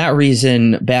so for that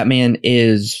reason, Batman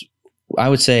is, I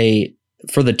would say,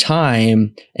 for the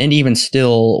time, and even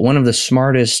still, one of the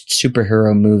smartest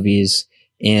superhero movies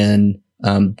in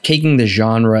taking the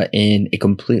genre in a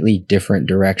completely different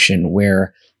direction,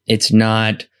 where it's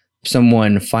not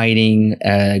someone fighting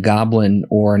a goblin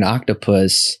or an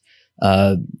octopus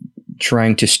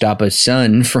trying to stop a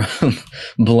sun from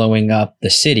blowing up the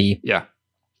city. Yeah.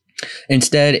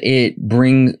 Instead,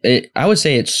 I would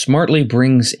say it smartly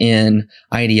brings in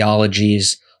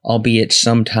ideologies, albeit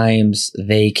sometimes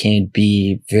they can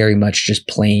be very much just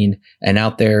plain and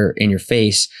out there in your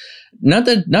face. Not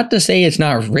to say it's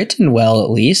not written well, at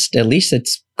least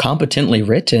it's competently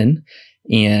written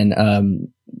and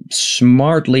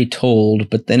smartly told,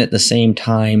 but then at the same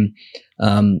time,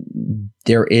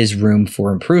 there is room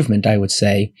for improvement, I would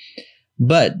say.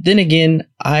 But then again,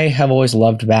 I have always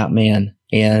loved Batman,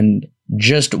 and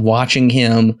just watching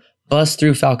him bust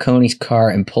through Falcone's car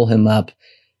and pull him up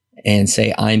and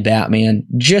say, "I'm Batman,"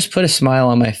 just put a smile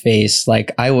on my face.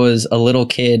 Like I was a little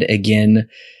kid again.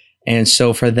 And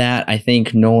so for that, I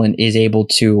think Nolan is able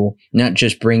to not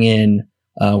just bring in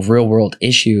real world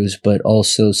issues, but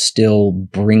also still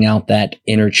bring out that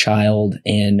inner child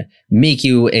and make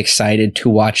you excited to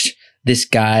watch this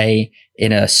guy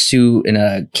in a suit, in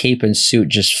a cape and suit,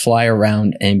 just fly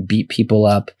around and beat people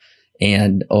up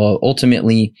and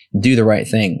ultimately do the right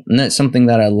thing. And that's something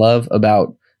that I love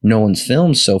about Nolan's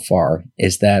films so far,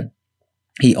 is that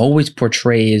he always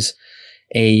portrays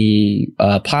a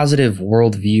positive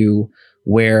worldview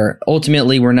where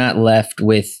ultimately we're not left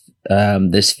with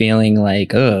this feeling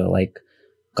like,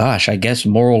 gosh, I guess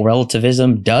moral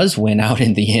relativism does win out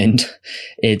in the end.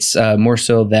 It's more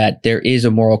so that there is a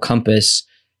moral compass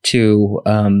to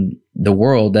the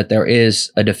world, that there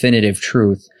is a definitive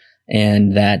truth,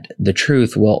 and that the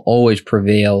truth will always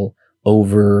prevail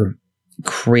over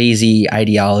crazy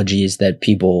ideologies that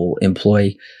people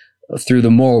employ through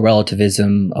the moral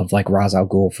relativism of like Ra's al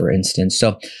Ghul, for instance.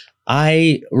 So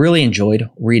I really enjoyed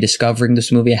rediscovering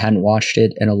this movie. I hadn't watched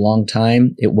it in a long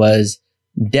time. It was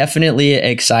definitely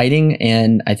exciting,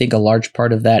 and I think a large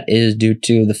part of that is due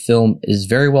to the film is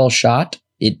very well shot.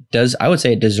 It does, I would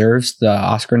say it deserves the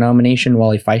Oscar nomination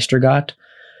Wally Pfeister got,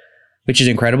 which is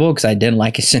incredible because I didn't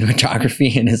like his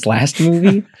cinematography in his last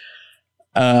movie.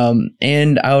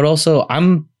 And I would also,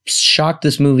 I'm shocked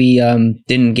this movie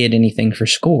didn't get anything for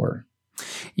score.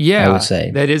 Yeah, I would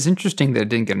say that is interesting that it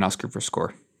didn't get an Oscar for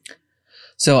score.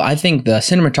 So I think the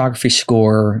cinematography,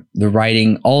 score, the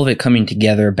writing, all of it coming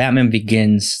together, Batman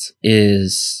Begins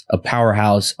is a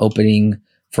powerhouse opening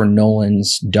for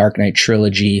Nolan's Dark Knight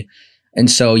trilogy. And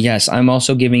so, yes, I'm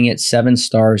also giving it 7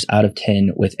 stars out of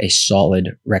 10 with a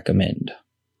solid recommend.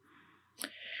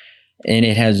 And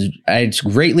it's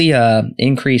greatly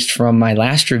increased from my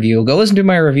last review. Go listen to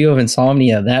my review of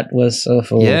Insomnia. That was so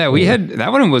full. Yeah, we had,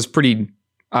 that one was pretty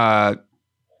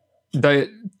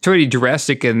pretty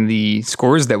drastic in the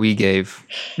scores that we gave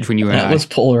between you and I. That was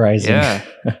polarizing. Yeah.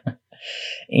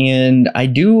 And I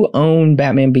do own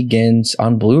Batman Begins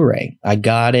on Blu-ray. I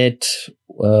got it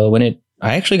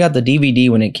I actually got the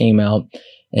DVD when it came out,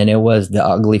 and it was the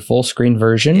ugly full screen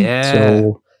version. Yeah.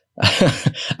 So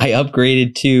I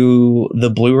upgraded to the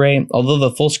Blu-ray, although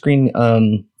the full screen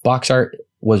box art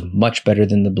was much better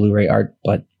than the Blu-ray art,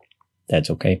 but that's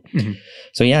okay. Mm-hmm.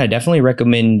 So yeah, I definitely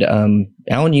recommend.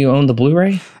 Alan, you own the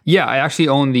Blu-ray? Yeah, I actually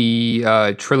own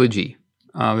the trilogy.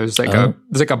 There's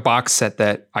like a box set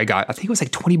that I got. I think it was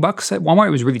like $20 at Walmart.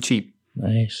 It was really cheap.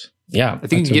 Nice. Yeah, I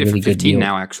think you can get it for 15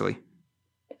 now, actually.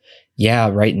 Yeah,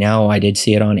 right now I did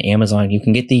see it on Amazon. You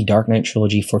can get the Dark Knight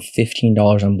trilogy for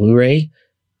 $15 on Blu-ray.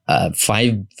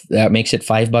 That makes it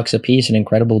 $5 a piece, an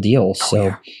incredible deal. So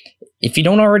yeah. If you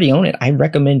don't already own it, I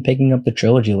recommend picking up the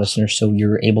trilogy, listeners, so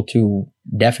you're able to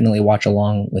definitely watch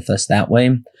along with us that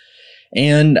way.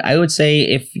 And I would say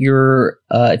if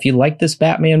you like this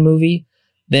Batman movie,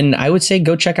 then I would say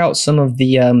go check out some of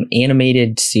the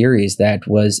animated series that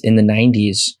was in the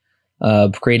 90s.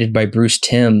 Created by Bruce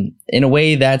Timm. In a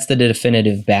way, that's the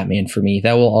definitive Batman for me.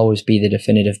 That will always be the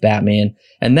definitive Batman.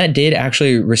 And that did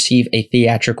actually receive a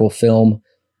theatrical film,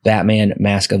 Batman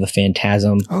Mask of the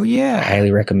Phantasm. Oh, yeah. I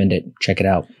highly recommend it. Check it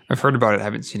out. I've heard about it. I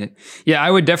haven't seen it. Yeah, I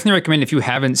would definitely recommend, if you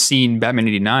haven't seen Batman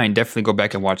 89, definitely go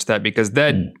back and watch that, because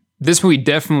this movie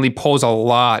definitely pulls a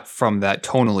lot from that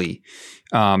tonally.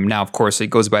 Now, of course,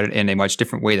 it goes about it in a much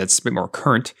different way that's a bit more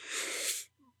current.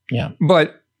 Yeah.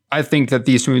 But I think that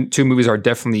these two movies are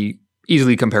definitely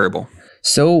easily comparable.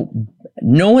 So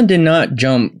Nolan did not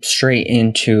jump straight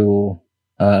into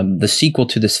the sequel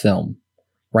to this film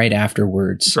right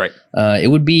afterwards. Right. It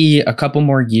would be a couple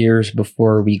more years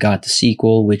before we got the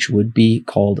sequel, which would be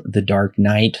called The Dark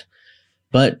Knight.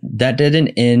 But that didn't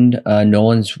end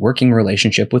Nolan's working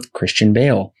relationship with Christian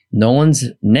Bale. Nolan's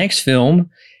next film,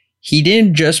 he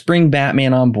didn't just bring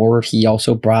Batman on board. He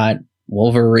also brought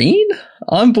Wolverine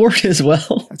on board as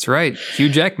well. That's right. Hugh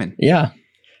Jackman. Yeah,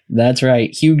 that's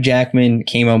right. Hugh Jackman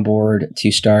came on board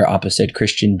to star opposite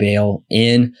Christian Bale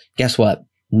in, guess what?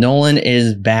 Nolan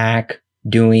is back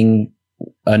doing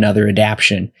another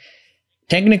adaptation.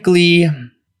 Technically,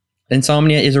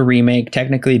 Insomnia is a remake.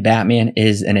 Technically, Batman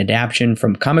is an adaptation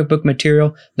from comic book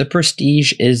material. The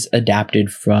Prestige is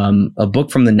adapted from a book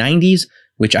from the 90s,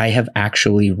 which I have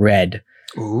actually read.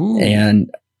 Ooh. And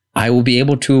I will be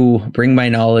able to bring my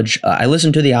knowledge. I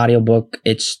listened to the audiobook.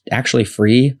 It's actually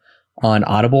free on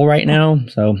Audible right now.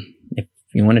 So if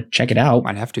you want to check it out,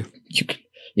 might have to.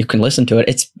 You can listen to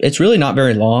it. It's really not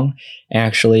very long,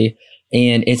 actually.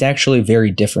 and it's actually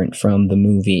very different from the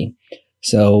movie.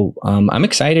 So I'm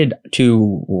excited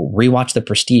to rewatch The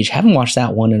Prestige. Haven't watched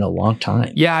that one in a long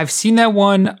time. Yeah, I've seen that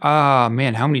one.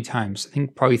 Man, how many times? I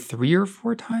think probably 3 or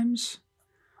 4 times.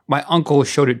 My uncle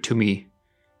showed it to me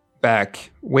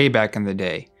way back in the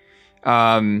day.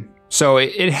 So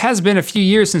it has been a few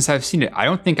years since I've seen it. I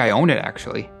don't think I own it,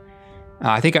 actually.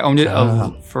 I think I owned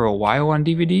it for a while on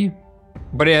DVD,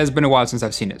 but it has been a while since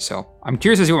I've seen it. So I'm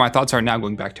curious to see what my thoughts are now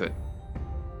going back to it.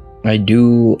 I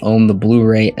do own the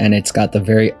Blu-ray, and it's got the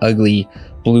very ugly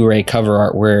Blu-ray cover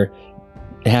art where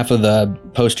half of the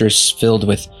poster's filled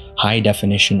with high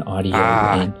definition audio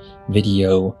and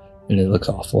video, and it looks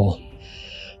awful.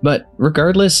 But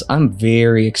regardless, I'm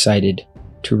very excited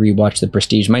to rewatch The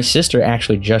Prestige. My sister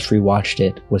actually just rewatched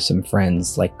it with some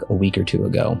friends like a week or two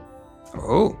ago.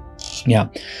 Oh. Yeah.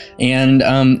 And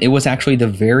it was actually the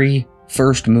very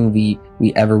first movie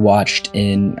we ever watched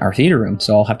in our theater room.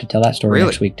 So I'll have to tell that story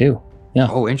next week too. Yeah.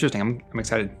 Oh, interesting. I'm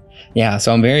excited. Yeah.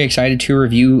 So I'm very excited to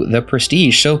review The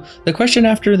Prestige. So the question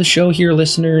after the show here,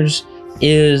 listeners,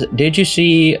 is did you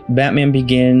see Batman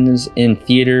Begins in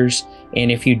theaters? And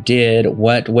if you did,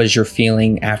 what was your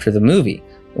feeling after the movie?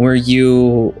 Were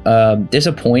you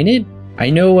disappointed? I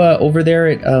know over there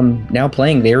at Now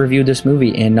Playing, they reviewed this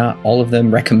movie, and not all of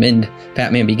them recommend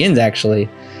Batman Begins, actually.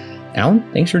 Alan,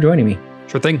 thanks for joining me.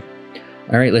 Sure thing.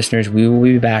 All right, listeners, we will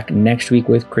be back next week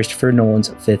with Christopher Nolan's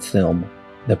 5th film,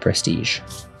 The Prestige.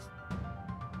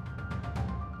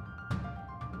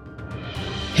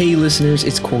 Hey listeners,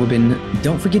 it's Corbin.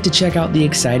 Don't forget to check out the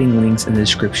exciting links in the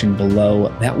description below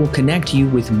that will connect you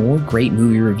with more great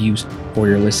movie reviews for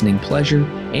your listening pleasure,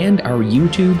 and our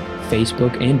YouTube,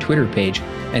 Facebook, and Twitter page,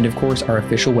 and of course our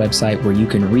official website where you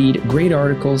can read great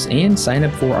articles and sign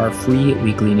up for our free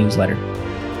weekly newsletter.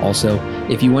 Also,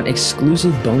 if you want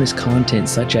exclusive bonus content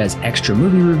such as extra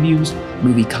movie reviews,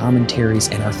 movie commentaries,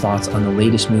 and our thoughts on the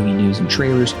latest movie news and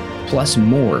trailers, plus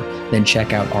more, then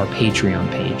check out our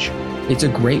Patreon page. It's a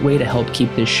great way to help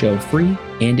keep this show free,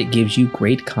 and it gives you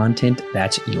great content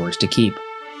that's yours to keep.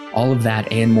 All of that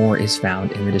and more is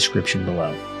found in the description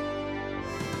below.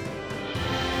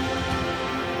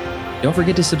 Don't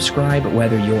forget to subscribe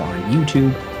whether you're on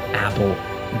YouTube, Apple,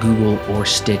 Google, or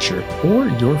Stitcher, or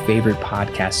your favorite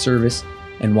podcast service.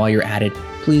 And while you're at it,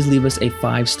 please leave us a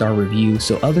 5-star review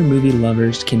so other movie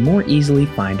lovers can more easily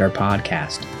find our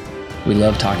podcast. We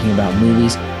love talking about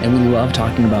movies, and we love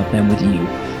talking about them with you.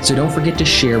 So don't forget to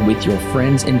share with your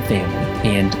friends and family,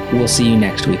 and we'll see you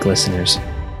next week, listeners.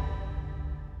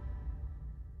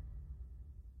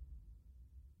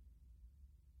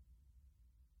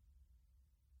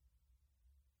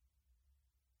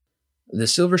 The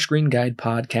Silver Screen Guide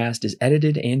podcast is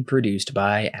edited and produced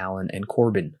by Alan and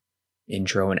Corbin.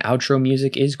 Intro and outro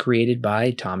music is created by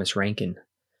Thomas Rankin.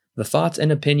 The thoughts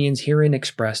and opinions herein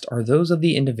expressed are those of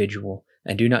the individual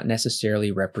and do not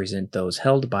necessarily represent those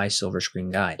held by Silver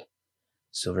Screen Guide.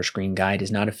 Silver Screen Guide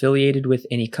is not affiliated with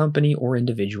any company or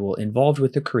individual involved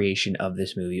with the creation of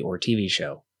this movie or TV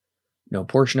show. No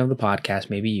portion of the podcast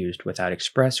may be used without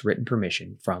express written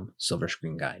permission from Silver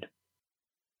Screen Guide.